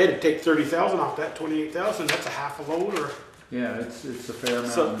 if they had to take 30,000 off that, 28,000, that's a half a load or? Yeah, it's a fair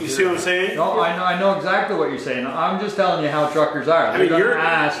amount. So of you see what I'm saying? No, I know exactly what you're saying. I'm just telling you how truckers are. I They're mean, gonna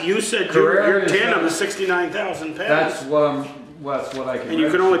ask. you said Carrera your is tandem gonna- is 69,000 That's pounds. what I can. And you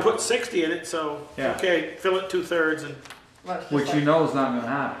can register. only put 60 in it, so, Yeah. okay, fill it 2/3 and. Well, it's just Which like- you know is not going to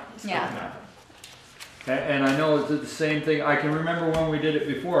happen. Yeah. And I know it's the same thing. I can remember when we did it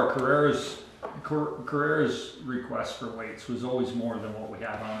before. Carrera's request for weights was always more than what we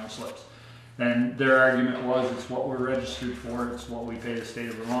had on our slips. And their argument was, it's what we're registered for, it's what we pay the state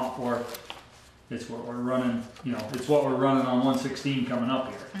of Vermont for, it's what we're running, it's what we're running on 116 coming up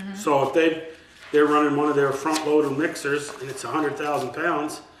here. So if they're running one of their front loaded mixers and it's 100,000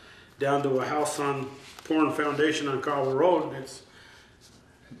 pounds down to a house pouring foundation on Cobble Road,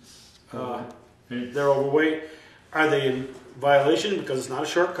 they're overweight. Are they in violation because it's not a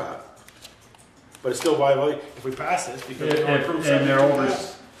shortcut? But it's still violation if we pass this because they only prove And they're over,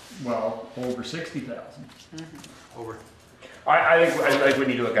 72,000. over 60,000. Over. I think we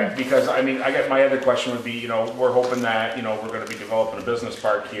need to look at it because I get my other question would be, we're hoping that, we're gonna be developing a business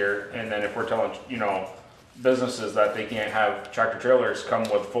park here, and then if we're telling, businesses that they can't have tractor trailers come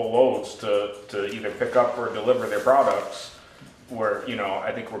with full loads to either pick up or deliver their products, where,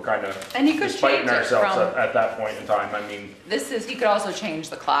 I think we're kind of And you could spiting change it ourselves from- at that point in time. He could also change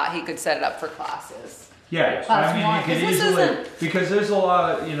the class, he could set it up for classes. Yeah, Class one, you could 'cause this easily, isn't- because there's a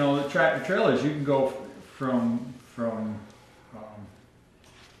lot of, the tractor trailers, you can go from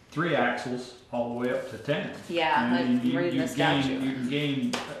 3 axles all the way up to 10. Yeah, And like you reading the gain- statute. You can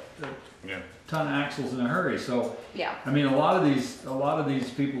gain Yeah. a ton of axles in a hurry, so, Yeah. a lot of these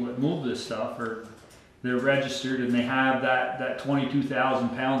people that move this stuff they're registered and they have that 22,000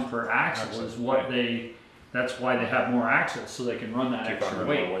 pounds per axle is what that's why they have more axles, so they can run that Keep extra on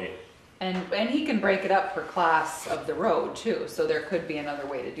weight. running weight. And he can break it up per class of the road too, so there could be another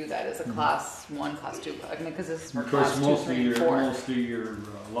way to do that as a class 1, class 2, because this is for Of class course, 2, most 3, and 4. of your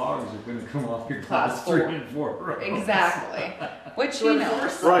logs are going to come off your Class class 3 4. and 4 roads. Exactly, which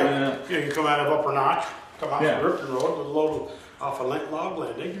Right. Yeah. Yeah, you come out of Upper Notch, come off Yeah. Ripton Road with a load off a log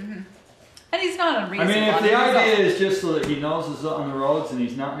landing. and he's not I unreasonable. mean, if I the he's idea also- is just so that he knows it's on the roads and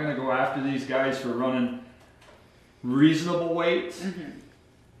he's not going to go after these guys for running reasonable weights,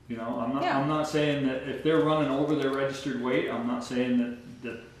 You know, I'm Yeah. not saying that if they're running over their registered weight, I'm not saying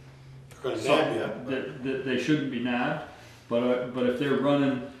that Gonna nab you. that they shouldn't be nabbed, but if they're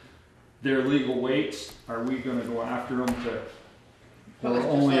running their legal weights, are we gonna go after them to, Well, or it's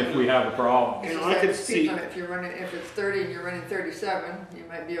just only like- if we have a problem? It's You know, just I like could the speed see- limit. If you're running, if it's 30 and you're running 37, you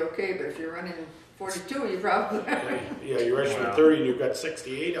might be okay, but if you're running 42, you probably. Yeah, you're registered Wow. at 30 and you've got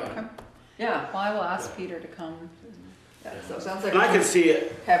 68 on it. Yeah, Well, I will ask Peter to come. yeah, so it sounds like And I we can should see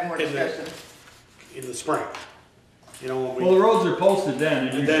it have more in the- discussion. in the spring. You know, when we. Well, the roads are posted then,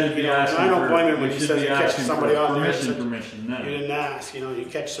 and you And then, should be you know, and asking I don't blame him for, when you he should says be he catches asking somebody for on there and permission You then. didn't ask, you know, you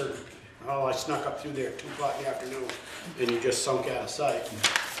catch certain, oh, I snuck up through there at 2 o'clock in the afternoon, and you just sunk out of sight.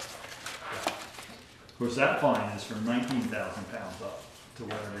 Of course, that fine is from 19,000 pounds up to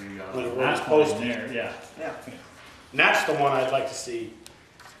whatever you got. When the on road's that fine posted. there, yeah. Yeah. And that's the one I'd like to see,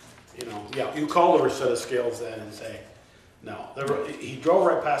 you know, yeah, you call the set of scales then and say, no. He drove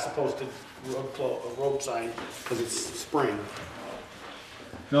right past the posted road sign, because it's spring.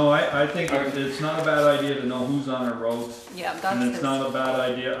 No, I think it's not a bad idea to know who's on our roads, Yeah, that's and it's his. not a bad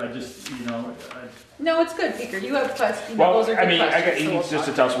idea, I just, you know, No, it's good, Peter. You have questions. Well, Those are I good mean, questions. he so needs we'll just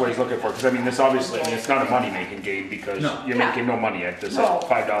to talk. tell us what he's looking for, because I mean, this obviously, I mean, it's not a money-making game, because No. you're Yeah. making no money at this No.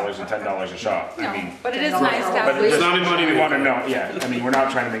 $5 and $10 a shot. I No, mean, but it is $10 nice to have. but it's not any money we making. want to know, yeah, I mean, we're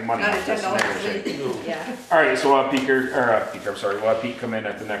not trying to make money Not off at this. $10 and a everything. Yeah. All right, so we'll have I'm sorry, we'll have Pete come in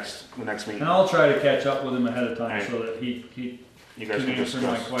at the next meeting. and I'll try to catch up with him ahead of time Alright. so that he You guys can can answer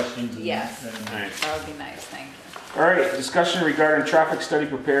my discuss. questions and. Yes. and- All right. That would be nice. Thank you. All right, discussion regarding traffic study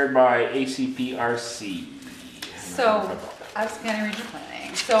prepared by ACPRC. So, Madison County Regional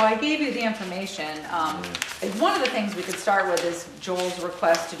Planning. So I gave you the information. And one of the things we could start with is Joel's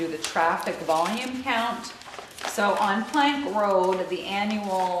request to do the traffic volume count. So on Plank Road,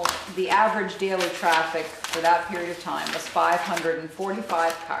 the average daily traffic for that period of time was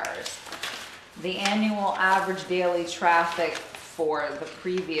 545 cars. The annual average daily traffic for the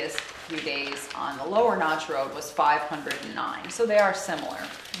previous few days on the Lower Notch Road was 509. So they are similar.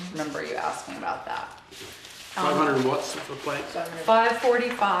 Remember you asking about that. 500 and what's for plank?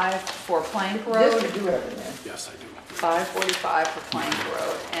 545 for Plank This Road, would do everything. Yes, I do. 545 for Plank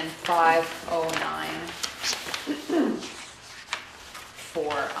Road, and 509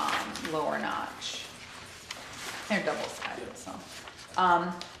 for Lower Notch. They're double-sided, so.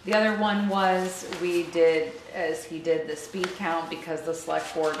 The other one was, he did the speed count because the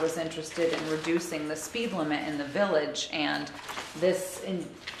select board was interested in reducing the speed limit in the village, and this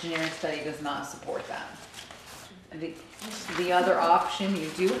engineering study does not support that. The other option you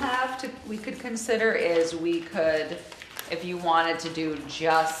do have we could consider is we could, if you wanted to do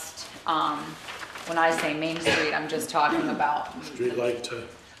just, when I say Main Street, I'm just talking about. Street light to,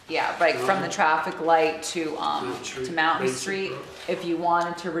 Yeah, like from the traffic light to Street, Mountain Basic Street. Road. If you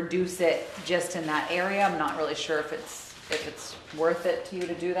wanted to reduce it just in that area, I'm not really sure if it's worth it to you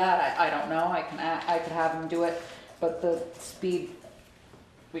to do that. I don't know, I could have them do it, but the speed,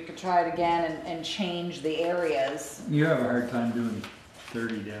 we could try it again and change the areas. You have a hard time doing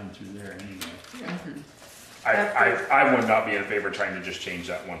 30 down through there anyway. I would not be in favor of trying to just change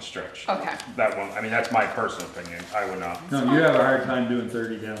that one stretch. Okay. That one, I mean, that's my personal opinion, I would not. No, you have a hard time doing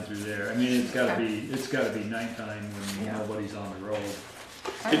 30 down through there. I mean, it's gotta be nighttime when Yeah. nobody's on the road.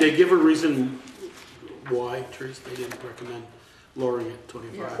 did they give a reason why, Teresa, they didn't recommend lowering it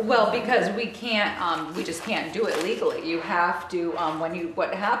 25? Well, because we can't, we just can't do it legally. You have to,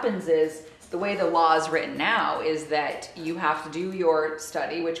 what happens is, the way the law is written now is that you have to do your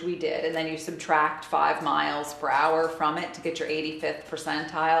study, which we did, and then you subtract 5 miles per hour from it to get your 85th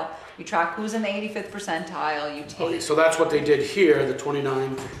percentile. You track who's in the 85th percentile, you Okay, take, so that's what they did here, the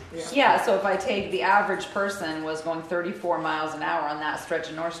 29. yeah, so if I take the average person was going 34 miles an hour on that stretch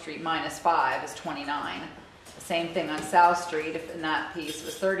of North Street, minus 5 is 29. Same thing on South Street, if in that piece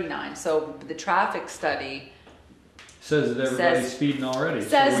was 39. So the traffic study Says that everybody's Says- speeding already. so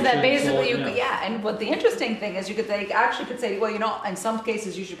says we that should basically slow you it could, down. yeah, and what the interesting thing is they actually could say, well, you know, in some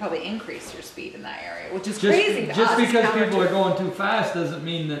cases you should probably increase your speed in that area, which is crazy to us. Just because counter people to- are going too fast doesn't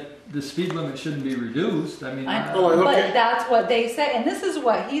mean that the speed limit shouldn't be reduced. I mean, I Oh, know, okay. but that's what they say, and this is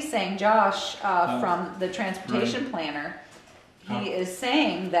what he's saying, Josh, from the transportation planner. He is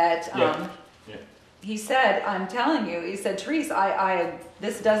saying that, Yeah. he said, I'm telling you, he said, Therese,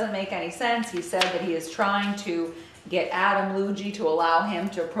 this doesn't make any sense. He said that he is trying to get Adam Luigi to allow him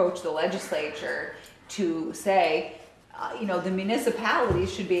to approach the legislature to say, you know, the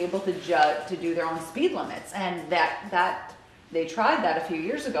municipalities should be able to do their own speed limits. And that they tried that a few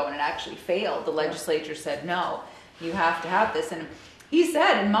years ago and it actually failed. The legislature said, no, you have to have this. And he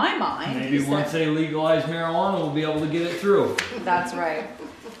said, in my mind, maybe he once said, they legalize marijuana, we'll be able to get it through. that's right.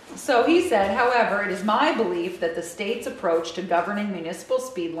 So he said, however, it is my belief that the state's approach to governing municipal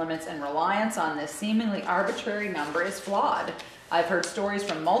speed limits and reliance on this seemingly arbitrary number is flawed. I've heard stories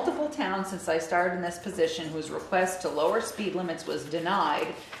from multiple towns since I started in this position whose request to lower speed limits was denied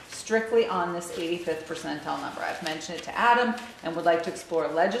strictly on this 85th percentile number. I've mentioned it to Adam and would like to explore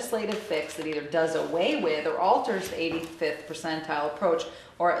a legislative fix that either does away with or alters the 85th percentile approach,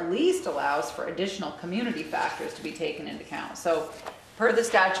 or at least allows for additional community factors to be taken into account. So per the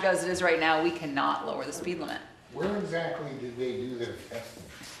statute as it is right now, we cannot lower the speed limit. Where exactly did they do their testing?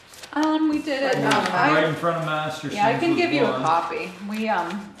 We did it, Right in front of Masterson's. yeah, I can give you a was one. copy. We,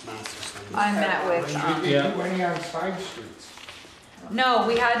 I met with, Did they Yeah. do any on side streets? no,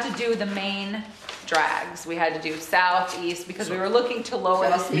 we had to do the main drags. We had to do south, east, because we were looking to lower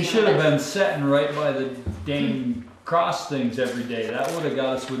the South, speed He limit. should have been setting right by the dang cross things every day. That would have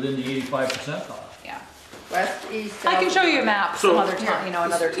got us within the 85 percentile. Yeah. West, east, I can south. show you a map some So- other time, you know,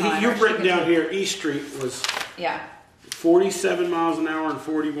 another time. You've written down here, East Street was Yeah. 47 miles an hour and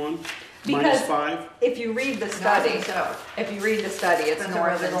 41, minus Because 5. if you read the North study, and south. if you read the study, it's Depends on where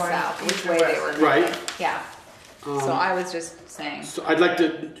north they're and going, south, which east way and they were west. going. Right. Yeah. So I was just saying. So I'd like to,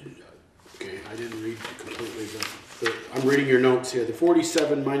 okay, I didn't read it completely, but I'm reading your notes here. The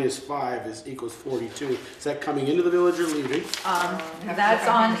 47 minus 5 is equals 42. Is that coming into the village or leaving? have to That's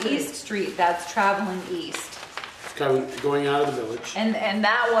look on the city. East Street, that's traveling east. It's going out of the village. And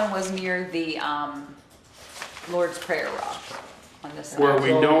that one was near the, Lord's Prayer Rock on this Where side.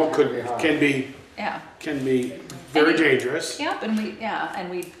 we know can be very And- dangerous. Yep, and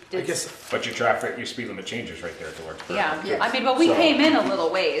we I did. guess, But your speed limit changes right there at the work. Yeah, Yes. I mean, but we So- came in a little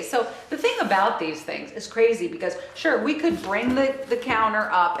ways. So the thing about these things is crazy because sure, we could bring the counter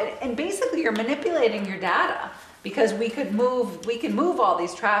up and basically you're manipulating your data because we can move all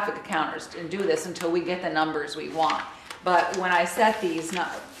these traffic counters and do this until we get the numbers we want. But when I set these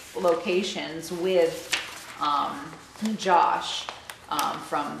locations with Josh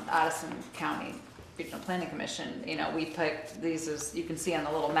from Addison County Regional Planning Commission, you know, we picked these as you can see on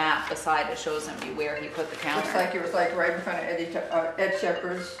the little map beside it shows him where he put the counter. Looks like it was like right in front of Ed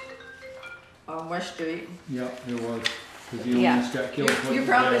Shepherd's on West Street. Yeah, it was. Because he Yeah. almost got killed. You putting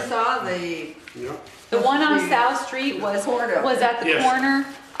probably it saw the, yeah. The one on The South Street was corner. at the Yes. corner,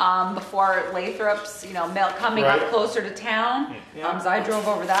 before Lathrop's, you know, coming up Right. closer to town. Yeah. So I drove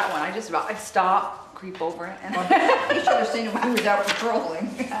over that one, I'd stop, creep over it, and, he should have seen him when he was out patrolling.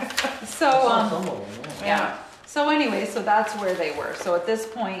 so, Some of them, yeah. yeah. So anyway, so that's where they were, so at this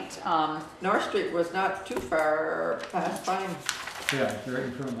point, North Street was not too far past Pine. Yeah, right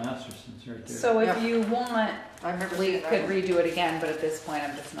in front of Masterson's right there. so if Yeah. you want, I remember we seeing could that. redo it again, but at this point,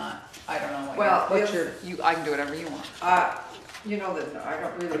 I'm just not, I don't know Well, I can do whatever you want. You know that I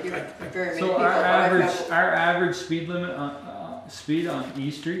don't really hear very many So people. our but I've average, had- our average speed limit speed on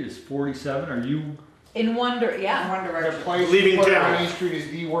East Street is 47. Are you? In one, in yeah, one The direction. place Leaving you put it town. on East Street is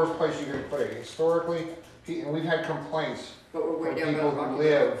the worst place you could put it. Historically, and we've had complaints But we're from way down people the who road.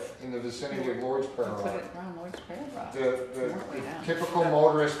 live in the vicinity of Lord's Prayer put Rock. it around Lord's Prayer Rock. The Way down. typical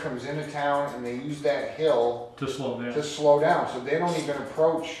motorist comes into town and they use that hill To slow down. to slow down, so they don't even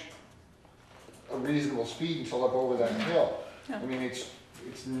approach a reasonable speed until up over that hill. Yeah. I mean, it's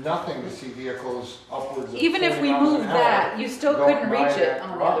nothing to see vehicles upwards of Even if 40 we miles an moved hour that, you still going couldn't by reach it that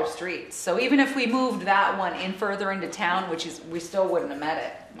on the rock. other streets. So even if we moved that one in further into town, which is, we still wouldn't have met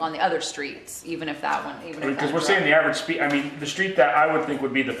it on the other streets, even if that one, even if Because that we're saying drove- the average speed, I mean, the street that I would think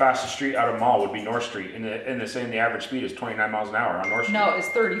would be the fastest street out of Mall would be North Street, and they're saying the average speed is 29 miles an hour on North Street. No, it's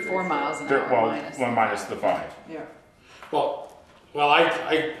 34 miles an hour Well, minus. one minus the 5. Yeah. Well,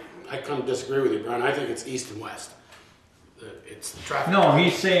 I kind of disagree with you, Brian. I think it's east and west. It's the traffic. No,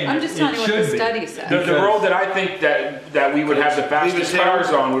 he's saying I'm it just telling you what should the be. study The, said. the road that I think that we would have the fastest Leave it cars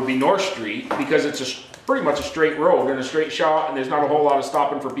there. on would be North Street, because it's pretty much a straight road and a straight shot, and there's not a whole lot of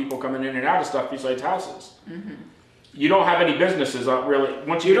stopping for people coming in and out of stuff besides houses. You don't have any businesses really,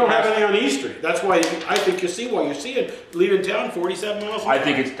 once You you don't get have past- any on East Street. That's why I think you're seeing leaving town 47 miles an hour. I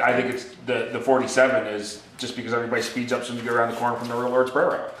think it's the 47 is just because everybody speeds up as soon as you go around the corner from the Lord's Prayer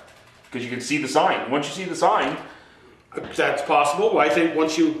Rock. Because you can see the sign. Once you see the sign, That's possible. I think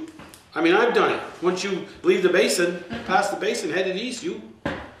I've done it. Once you leave the basin, past the basin, headed east, you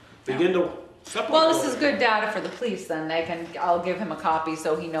begin to separate. Well, this is good data for the police then. I'll give him a copy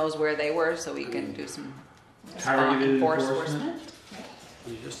so he knows where they were so he can do some Targeted enforcement. enforcement.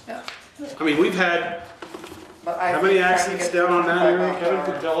 You just- Yeah. I mean, we've had, But I how many think accidents trying to down on get that area? 25 Kevin miles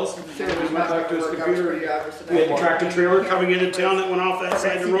could an tell us. hour. He Seriously, went back to his that was computer. pretty obvious. We had the tractor trailer coming into town that went off that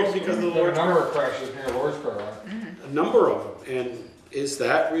side of the road because of the There are a Lord's number of crashes near Lord's Prayer Rock. A number of them. And is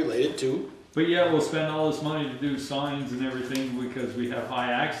that related to But yeah, we'll spend all this money to do signs and everything because we have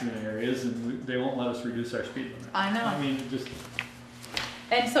high accident areas and they won't let us reduce our speed limit. I know. I mean, just,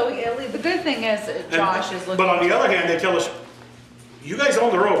 And so the good thing is Josh is looking. But on the other hand, they tell us, you guys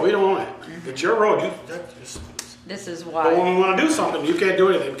own the road, we don't own it. It's your road, This is but why, when we wanna do something, you can't do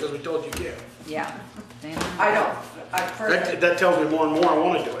anything because we told you can't. yeah. I don't, personally, That tells me more and more I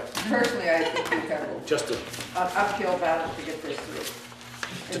wanna do it, I think we have just to an uphill battle to get this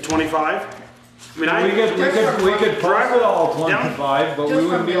through. 25. I mean, we could drive it all 25, but we Just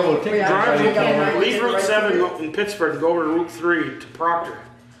wouldn't be able to take Yeah, drive, we got everybody. right. leave Route 7 go in Pittsburgh and go over to Route 3 to Proctor.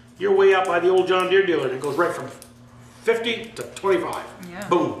 You're way up by the old John Deere dealer and it goes right from 50 to 25. Yeah.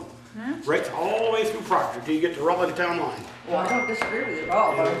 Boom. Right all the way through Proctor till you get to Rutland Town Line. Well, I don't disagree with it at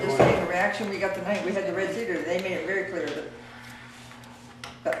all, but I'm just saying the reaction we got tonight, we had the red cedar, they made it very clear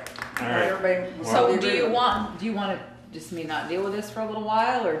that All right. everybody. will So be do you agreeable. want to just me not deal with this for a little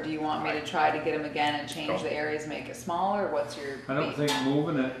while, or do you want me to try to get him again and change the areas, make it smaller? What's your? I don't think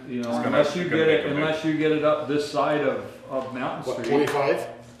moving it, you know, It's gonna- unless you gonna get make it, a big- unless you get it up this side of Mountain What, Street. 25?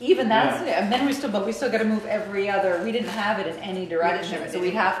 Even that's, and then we still got to move every other, we didn't have it in any direction, so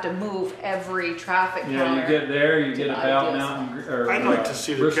we'd have to move every traffic Yeah, you counter. get there, you get the about ideas. Mountain, or I'd like to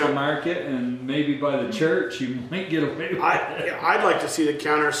see the Bristol count- Market, and maybe by the church, you might get away with it. I'd like to see the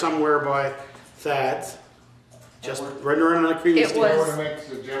counter somewhere by Thad's, just right around the creamy It stand. If I were was- to make a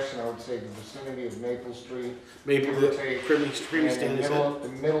suggestion, I would say the vicinity of Maple Street. Maybe give the or take, creamy and stand is the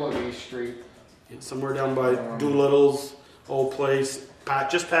middle of East Street. somewhere down by Doolittle's old place,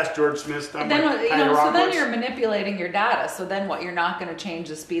 just past George Smith's. Down And then, by what- you Patty know, so then Roberts. you're manipulating your data, so then what, you're not gonna change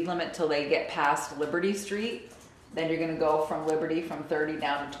the speed limit till they get past Liberty Street? Then you're gonna go from Liberty from 30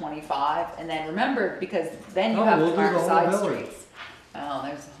 down to 25, and then remember, because then you Oh, have we'll to do mark the whole side village. streets. Oh,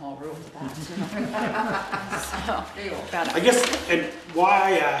 there's a whole room for that. So, There you go. got I it. guess, and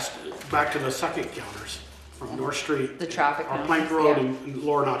why I asked, back to the second counters from North Street, The traffic or counters, Plank Road yeah. Mm-hmm. and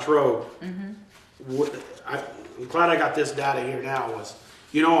Lower Notch Road. I'm glad I got this data here now was,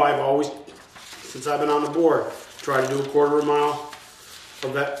 you know, I've always, since I've been on the board, tried to do a quarter of a mile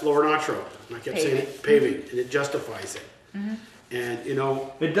of that Lower Notch Road. And I kept saying it, paving, and it justifies it. Mm-hmm. And, you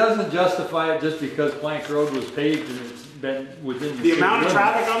know, It doesn't justify it just because Plank Road was paved and it's been within the the city amount of limits.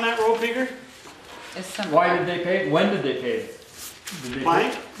 traffic on that road, Peter, It's similar. Why did they pave? When did they pave it? Did they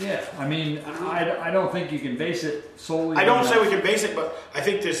Plank? Yeah, I mean, I don't think you can base it solely. I don't on say that. we can base it, but I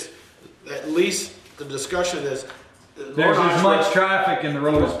think this, at least the discussion is. There's Lower as Notch much Road- traffic and the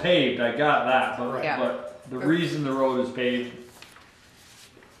road is paved, I got that, but, Yeah. but the reason the road is paved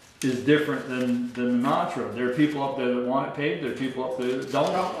is different than the Notch Road. There are people up there that want it paved, there are people up there that I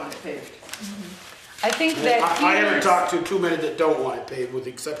don't. don't want it paved. I think that I haven't Peter's- talked to too many that don't want it paved, with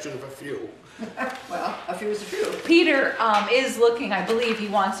the exception of a few. Well, a few is a few. Peter is looking, I believe he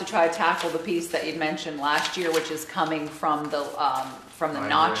wants to try to tackle the piece that you'd mentioned last year, which is coming from the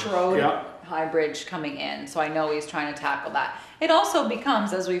Notch Road. Yeah. High Bridge coming in, so I know he's trying to tackle that. It also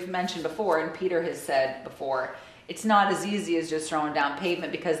becomes, as we've mentioned before, and Peter has said before, it's not as easy as just throwing down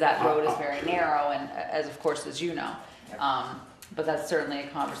pavement because that road is very narrow, and as of course, as you know. But that's certainly a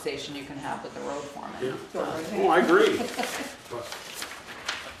conversation you can have with the road foreman. Yeah. Oh, I agree.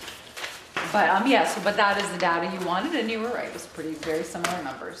 But yeah, so but that is the data you wanted, and you were right. It was pretty very similar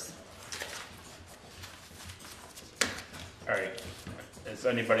numbers. All right. Is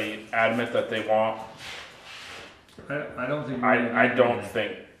anybody adamant that they want? I don't think. I don't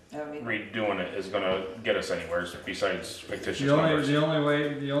think I mean, redoing it is gonna get us anywhere besides fictitious The numbers. only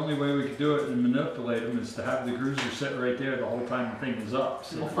way we could do it and manipulate them is to have the cruiser sit right there the whole time the thing is up.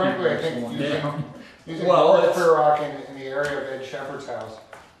 So Well, frankly, I people think slow down. using Well, North it's- Rock in the area of Ed Shepherd's house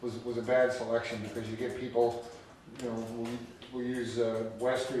was a bad selection because you get people, you know, we use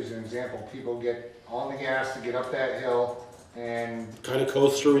Westry as an example. People get on the gas to get up that hill and Kind of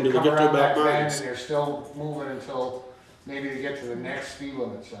coast through they into the come get to around back that bend mines. and they're still moving until maybe they get to the next speed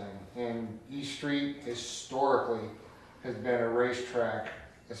limit sign. And East Street historically has been a racetrack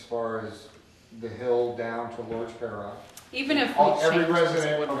as far as the hill down to Lord's Perrock. Even if we Every changed this, it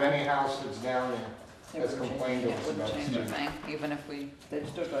resident of wouldn't, any house that's down there has complained to it us wouldn't about change a this. thing, even if we. they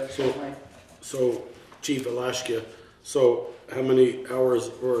still got it So- that way. So, Chief, I'll ask you, so how many hours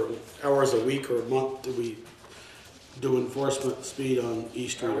a week or a month do we do enforcement speed on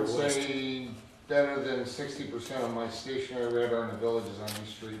East I Street or would West? say better than 60% of my stationary radar in the village is on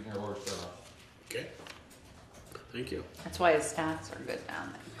East Street near Lord's Perrock. Okay. Thank you. That's why his stats are good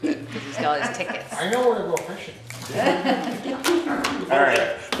down there. Good, because he's got his tickets. I know where to go fishing. All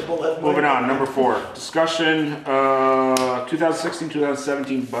right, moving on, number 4, discussion,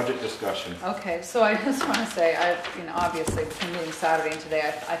 2016-2017 budget discussion. Okay, so I just want to say, obviously between meeting Saturday and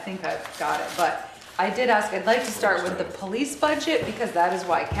today, I think I've got it, but I did ask, I'd like to start with the police budget because that is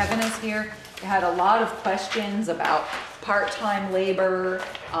why Kevin is here. We had a lot of questions about part-time labor,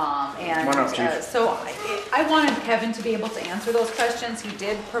 and Come on up, Chief. so I wanted Kevin to be able to answer those questions. He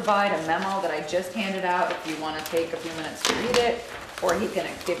did provide a memo that I just handed out if you want to take a few minutes to read it, or he can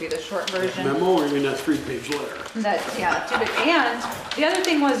give you the short version. Memo, or you mean that 3-page letter? Yeah, and the other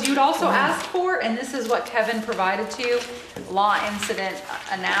thing was you'd also asked for, and this is what Kevin provided to you, law incident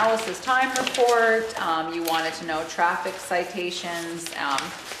analysis time report. You wanted to know traffic citations,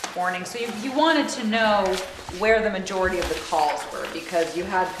 warnings. So you wanted to know where the majority of the calls were because you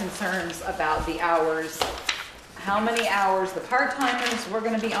had concerns about the hours, how many hours the part-timers were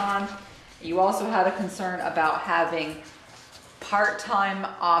going to be on. You also had a concern about having part-time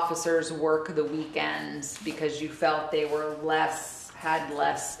officers work the weekends because you felt they were had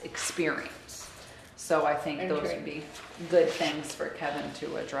less experience. So I think those would be good things for Kevin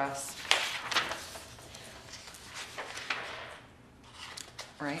to address.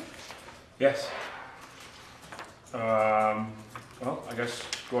 Right? Yes. Well, I guess,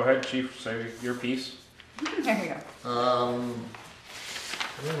 go ahead, Chief, say your piece. There you go. I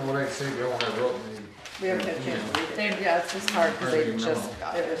don't know what I'd say beyond what I wrote in the. We haven't had a chance to read it. Yeah, it's just hard because they just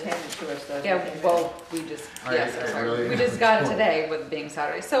got It it. was handed to us though. Yeah, well, we just, yes, I'm sorry. really- We just got it today with being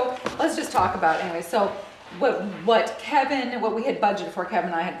Saturday. So let's just talk about it anyway. So what we had budgeted for, Kevin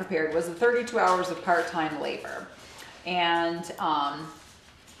and I had prepared was the 32 hours of part-time labor. And,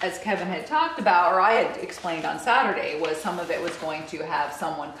 as Kevin had talked about, or I had explained on Saturday, was some of it was going to have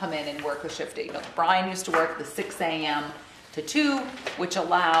someone come in and work a shift. Brian used to work the 6 a.m. to 2, which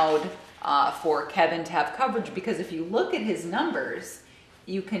allowed for Kevin to have coverage, because if you look at his numbers,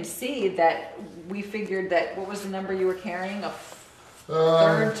 you can see that we figured that, what was the number you were carrying? A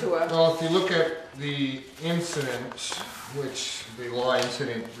third to a... Well, if you look at the incidents, which the law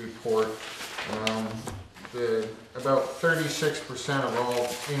incident report, about 36% of all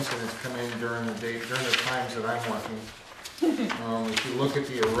incidents come in during the day, during the times that I'm working. If you look at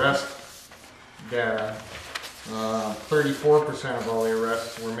the arrest data, 34% of all the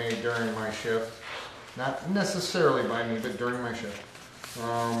arrests were made during my shift. Not necessarily by me, but during my shift.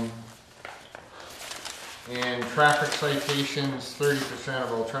 And traffic citations, 30%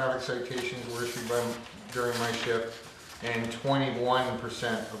 of all traffic citations were issued during my shift, and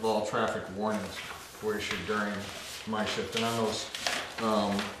 21% of all traffic warnings were issued during my shift. And on those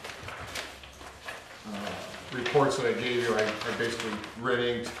reports that I gave you, I basically red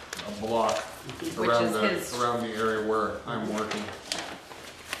inked a block around the area where I'm working.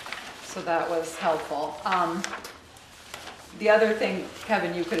 So that was helpful. The other thing,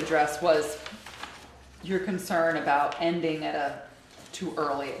 Kevin, you could address was your concern about ending at too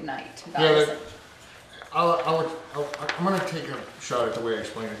early at night. I'm going to take a shot at the way I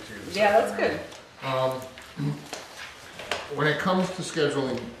explained it to you. Yeah, that's good. When it comes to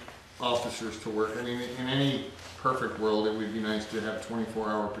scheduling officers to work, I mean, in any perfect world, it would be nice to have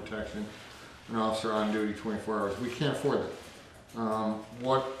 24-hour protection, an officer on duty 24 hours. We can't afford that.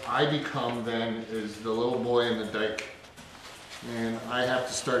 What I become then is the little boy in the dike, and I have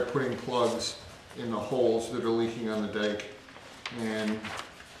to start putting plugs in the holes that are leaking on the dike. And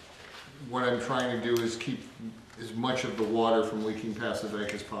what I'm trying to do is keep as much of the water from leaking past the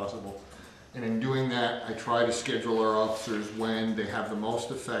dike as possible. And in doing that, I try to schedule our officers when they have the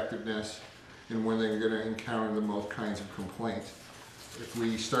most effectiveness and when they're going to encounter the most kinds of complaints. If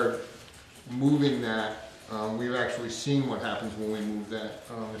we start moving that, we've actually seen what happens when we move that.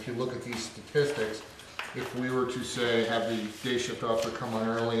 If you look at these statistics, if we were to say have the day shift officer come on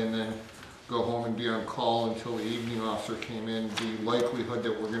early and then go home and be on call until the evening officer came in, the likelihood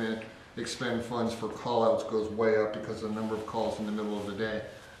that we're going to expend funds for call-outs goes way up because of the number of calls in the middle of the day.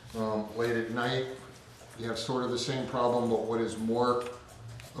 Late at night, you have sort of the same problem, but what is more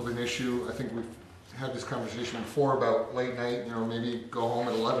of an issue, I think we've had this conversation before about late night, maybe go home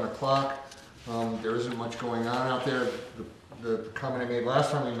at 11 o'clock. There isn't much going on out there. The comment I made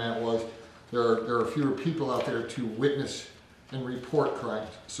last time we met was there are fewer people out there to witness and report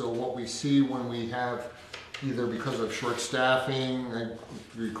crimes. So what we see when we have, either because of short staffing, I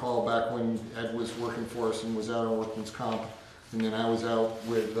recall back when Ed was working for us and was out on workman's comp, and then I was out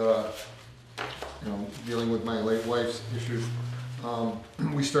with, dealing with my late wife's issues,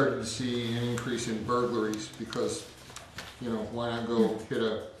 we started to see an increase in burglaries because, why not go hit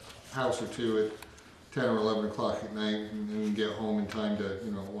a house or two 10 or 11 o'clock at night and get home in time to,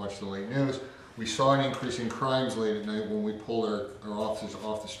 watch the late news. We saw an increase in crimes late at night when we pulled our officers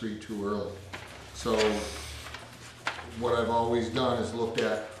off the street too early. So what I've always done is looked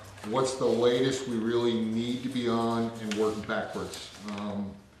at what's the latest we really need to be on and work backwards.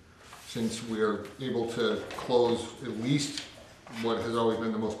 Since we're able to close at least what has always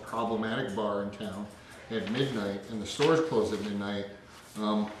been the most problematic bar in town at midnight, and the stores close at midnight,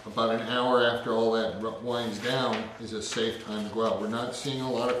 about an hour after all that winds down is a safe time to go out. We're not seeing a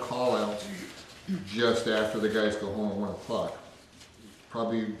lot of call-outs just after the guys go home at 1 o'clock.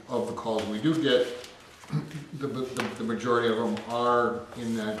 Probably of the calls we do get, the majority of them are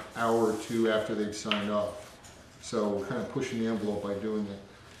in that hour or two after they've signed off. So we're kind of pushing the envelope by doing that.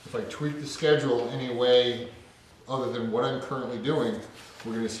 If I tweak the schedule any way other than what I'm currently doing,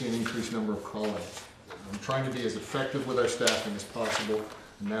 we're going to see an increased number of call-outs. I'm trying to be as effective with our staffing as possible,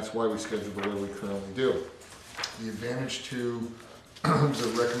 and that's why we schedule the way we currently do. The advantage to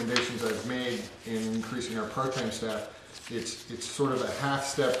the recommendations I've made in increasing our part-time staff, it's sort of a half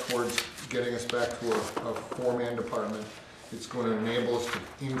step towards getting us back to a four-man department. It's going to enable us to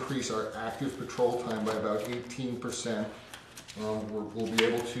increase our active patrol time by about 18%. We'll be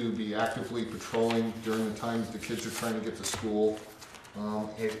able to be actively patrolling during the times the kids are trying to get to school.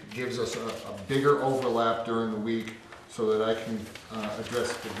 It gives us a bigger overlap during the week so that I can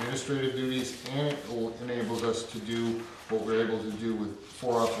address administrative duties, and it enables us to do what we're able to do with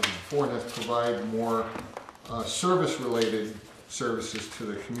 4 officers before, and that's provide more service-related services to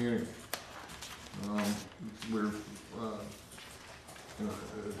the community.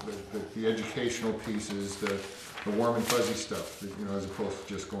 The educational pieces, the warm and fuzzy stuff, as opposed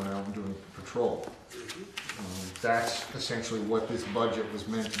to just going out and doing patrol. That's essentially what this budget was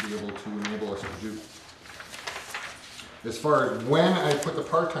meant to be able to enable us to do. As far as when I put the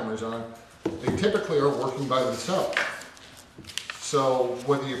part-timers on, they typically are working by themselves. So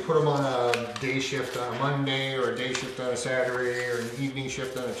whether you put them on a day shift on a Monday, or a day shift on a Saturday, or an evening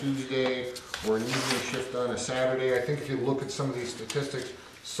shift on a Tuesday, or an evening shift on a Saturday, I think if you look at some of these statistics,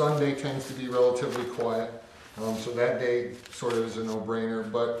 Sunday tends to be relatively quiet. So that day sort of is a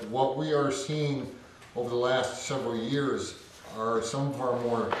no-brainer. But what we are seeing over the last several years are some of our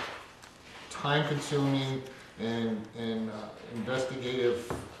more time-consuming and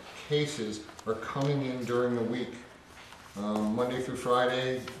investigative cases are coming in during the week. Monday through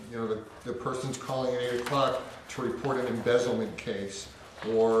Friday, the person's calling at 8 o'clock to report an embezzlement case,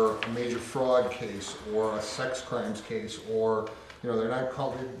 or a major fraud case, or a sex crimes case, or they're not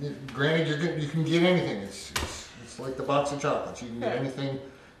called. Granted, you can get anything. It's like the box of chocolates. You can get anything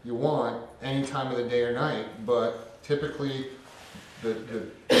you want any time of the day or night. But typically, the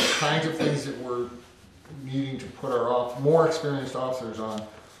kinds of things that we're needing to put our more experienced officers on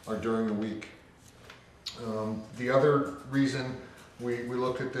are during the week. The other reason we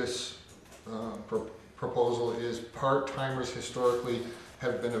looked at this proposal is part-timers historically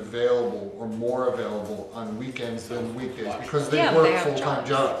have been available or more available on weekends than weekdays because they work full-time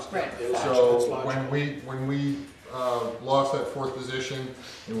jobs. Right. So when we lost that 4th position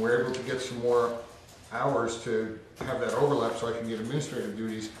and we're able to get some more hours to have that overlap so I can get administrative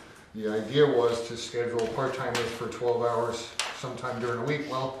duties, the idea was to schedule part-timers for 12 hours sometime during the week.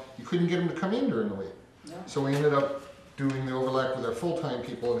 Well, you couldn't get them to come in during the week. No. So we ended up doing the overlap with our full-time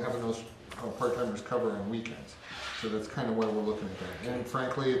people and having those part-timers cover on weekends. So that's kind of why we're looking at that. And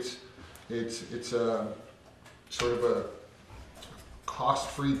frankly, it's a sort of a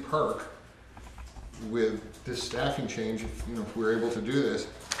cost-free perk with this staffing change. If we're able to do this,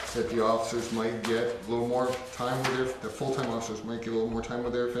 that the officers might get a little more time with the full-time officers might get a little more time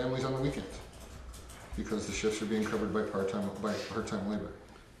with their families on the weekends because the shifts are being covered by part-time labor.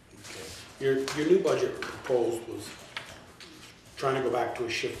 Okay. Your new budget proposed was trying to go back to a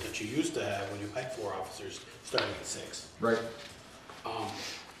shift that you used to have when you had 4 officers starting at 6. Right.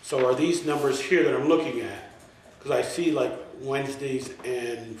 So are these numbers here that I'm looking at? Because I see like Wednesdays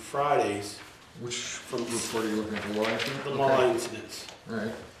and Fridays. Which report are you looking at? The law incident? The law incidents. All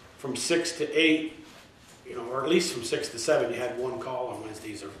right. From 6 to 8, or at least from 6 to 7, you had 1 call on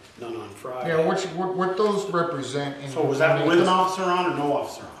Wednesdays or none on Friday. Yeah, what those represent. So was that with an officer on or no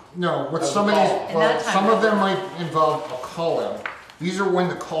officer on? No, what some of these, some of them might involve a call out. These are when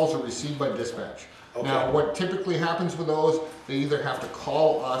the calls are received by dispatch. Okay. Now, what typically happens with those, they either have to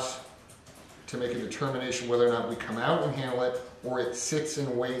call us to make a determination whether or not we come out and handle it, or it sits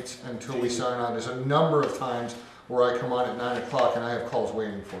and waits until we sign on. There's a number of times where I come on at 9 o'clock and I have calls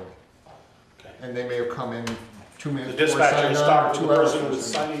waiting for me. Okay. And they may have come in 2 minutes before I signed on. The dispatcher would start with the person who was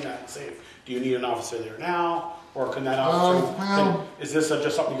signing signing that and say, do you need an officer there now? or can that officer, well- is this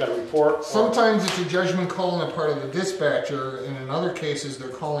just something you gotta report? or- Sometimes it's a judgment call on the part of the dispatcher, and in other cases, they're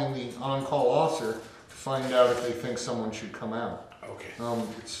calling the on-call officer to find out if they think someone should come out. Okay.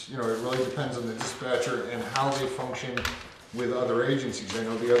 It's, it really depends on the dispatcher and how they function with other agencies. I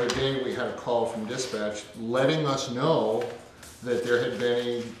know the other day we had a call from dispatch letting us know that there had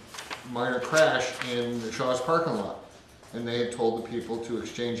been a minor crash in the Shaw's parking lot. And they had told the people to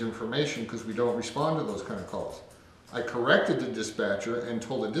exchange information because we don't respond to those kind of calls. I corrected the dispatcher and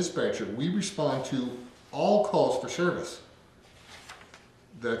told the dispatcher, we respond to all calls for service.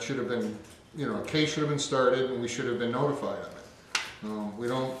 That should have been, a case should have been started and we should have been notified of it.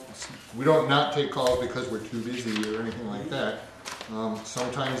 We don't not take calls because we're too busy or anything like that.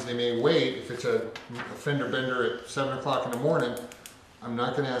 Sometimes they may wait. If it's a fender bender at 7 o'clock in the morning, I'm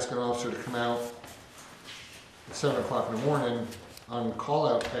not going to ask an officer to come out at 7 o'clock in the morning on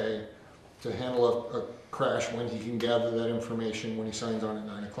call-out pay to handle a crash when he can gather that information when he signs on at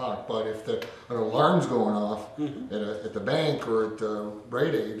 9 o'clock. But if an alarm's going off at the bank or at the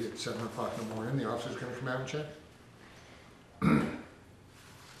Rite Aid at 7 o'clock in the morning, the officer's going to come out and check.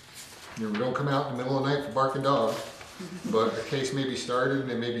 We don't come out in the middle of the night for barking dogs, but a case may be started and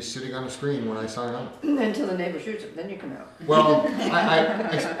it may be sitting on the screen when I sign up. Until the neighbor shoots it, then you come out. Well,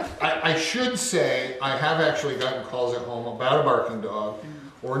 I should say I have actually gotten calls at home about a barking dog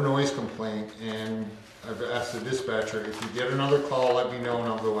or a noise complaint, and I've asked the dispatcher, if you get another call, let me know and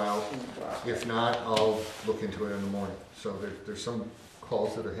I'll go out. If not, I'll look into it in the morning. So there's some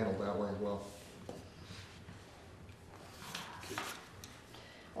calls that are handled that way as well.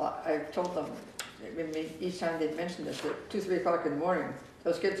 Well, I've told them, each time they've mentioned this, that 2, 3 o'clock in the morning,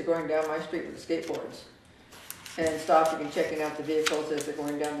 those kids are going down my street with the skateboards and stopping and checking out the vehicles as they're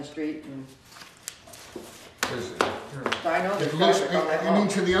going down the street. And I know there's traffic on that road.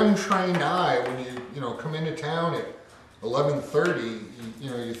 To the untrained eye, when you come into town at 11:30,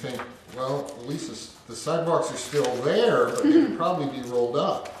 you think, well, at least the sidewalks are still there, but they could probably be rolled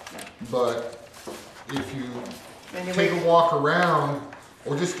up. Yeah. But if you take a walk around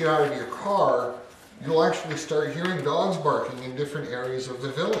or just get out of your car, you'll actually start hearing dogs barking in different areas of the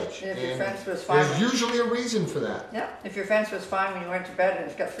village. If your fence was fine. There's usually a reason for that. Yeah, if your fence was fine when you went to bed and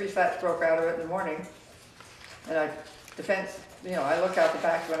it's got 3 slats broke out of it in the morning, and the fence, I look out the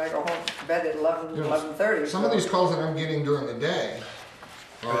back when I go home to bed at 11:30. Some of these calls that I'm getting during the day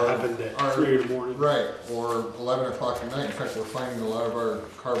happened at 3 in the morning. Right, or 11 o'clock at night. In fact, we're finding a lot of our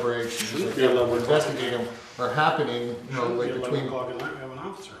car breaks and things like Yeah, that, 11 we're o'clock. investigating them, are happening, like 11 between, o'clock at night, we have an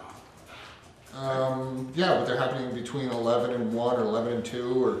officer on. yeah, but they're happening between 11 and 1 or 11 and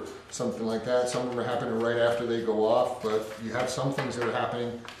 2 or something like that. Some of them are happening right after they go off, but you have some things that are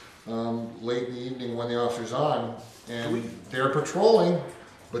happening late in the evening when the officer's on, and they're patrolling,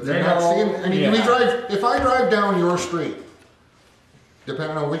 but they're They not know- seeing, if I drive down your street,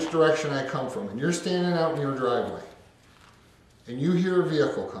 depending on which direction I come from, and you're standing out in your driveway, and you hear a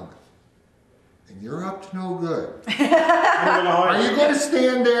vehicle coming, and you're up to no good, are you going to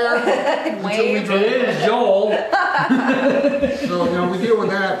stand there until we Wave. drive? It is Joel. So, we deal with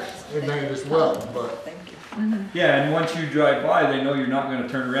that at night as well, but Thank you. Yeah, and once you drive by, they know you're not going to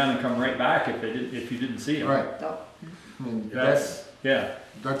turn around and come right back if you didn't see them. right. No, I mean, That's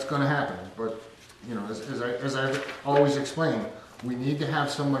that's going to happen. But as I've always explained, we need to have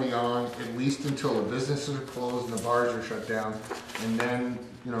somebody on at least until the businesses are closed and the bars are shut down, and then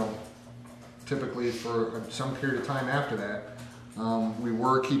typically for some period of time after that, we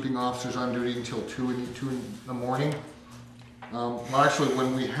were keeping officers on duty until 2 in the morning. Well, actually,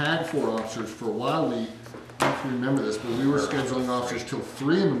 when we had 4 officers for a while, I don't know if you remember this, but we were scheduling officers till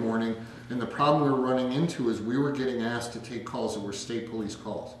 3 in the morning, and the problem we were running into is we were getting asked to take calls that were state police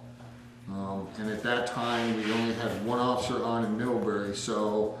calls. And at that time, we only had 1 officer on in Middlebury,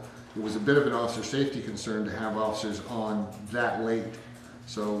 so it was a bit of an officer safety concern to have officers on that late.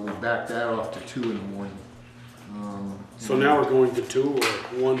 So we backed that off to 2 in the morning. So now we're going to 2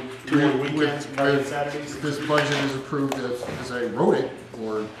 or 1, 2 on weekends, Friday, Saturdays? This budget is approved as I wrote it,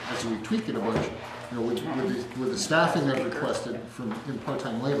 or as we tweaked it a bunch. With the staffing I've requested in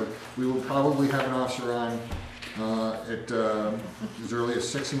part-time labor, we will probably have an officer on at as early as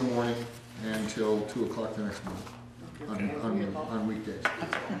 6 in the morning until 2 o'clock the next morning on weekdays.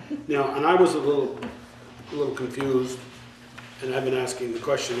 Now, and I was a little confused, and I've been asking the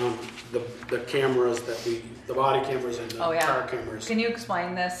question on the cameras the body cameras and the car cameras. Can you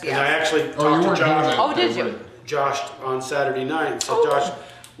explain this? And I actually you talked to weren't Josh. doing that. Oh, did you? Josh on Saturday night and said, Josh,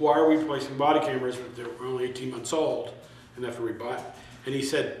 why are we placing body cameras if they're only 18 months old and after we buy? And he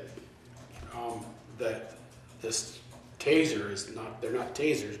said that this taser is not, they're not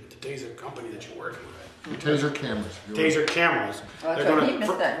tasers, but the taser company that you're working with Taser cameras. if you will. taser cameras. Well, They're that's right, gonna- he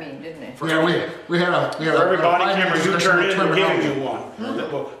missed that meeting, didn't he? Yeah, we had a. For every body 5-minute camera you discussion turn on in, they're giving terminology. you one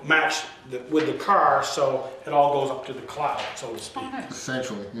that will match with the car, so it all goes up to the cloud, so to speak,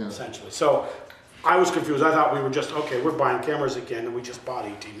 Essentially, yeah. essentially. So I was confused. I thought we were just, okay, we're buying cameras again, and we just bought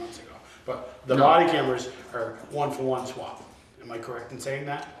 18 months ago. But the No. body cameras are one-for-one swap. Am I correct in saying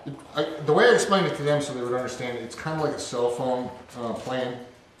that? The way I explained it to them so they would understand, it's kind of like a cell phone plan,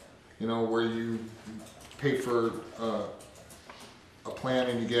 you know, where you pay for a plan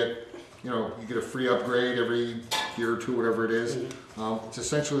and you get a free upgrade every year or two, whatever it is. It's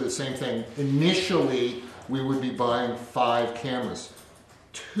essentially the same thing. Initially, we would be buying 5 cameras.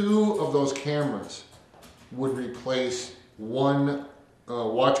 2 of those cameras would replace one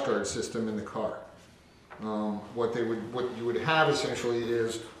watch guard system in the car. What you would have essentially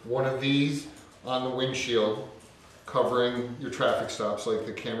is one of these on the windshield covering your traffic stops like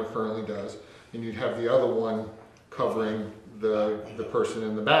the camera currently does, and you'd have the other one covering the person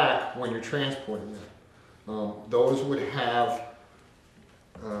in the back when you're transporting them. Those would have,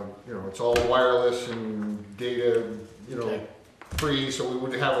 it's all wireless and data, Okay. free, so we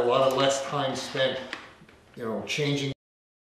would have a lot of less time spent, changing